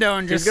your window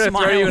and He's just going to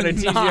smile throw you in a and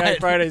TGI nod.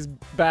 Fridays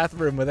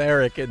bathroom with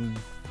Eric, and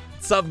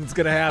something's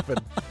going to happen.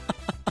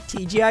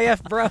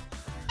 TGIF, bro.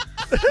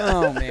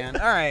 Oh man!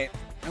 All right,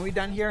 are we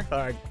done here? All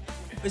right.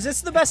 Is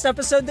this the best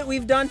episode that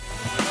we've done?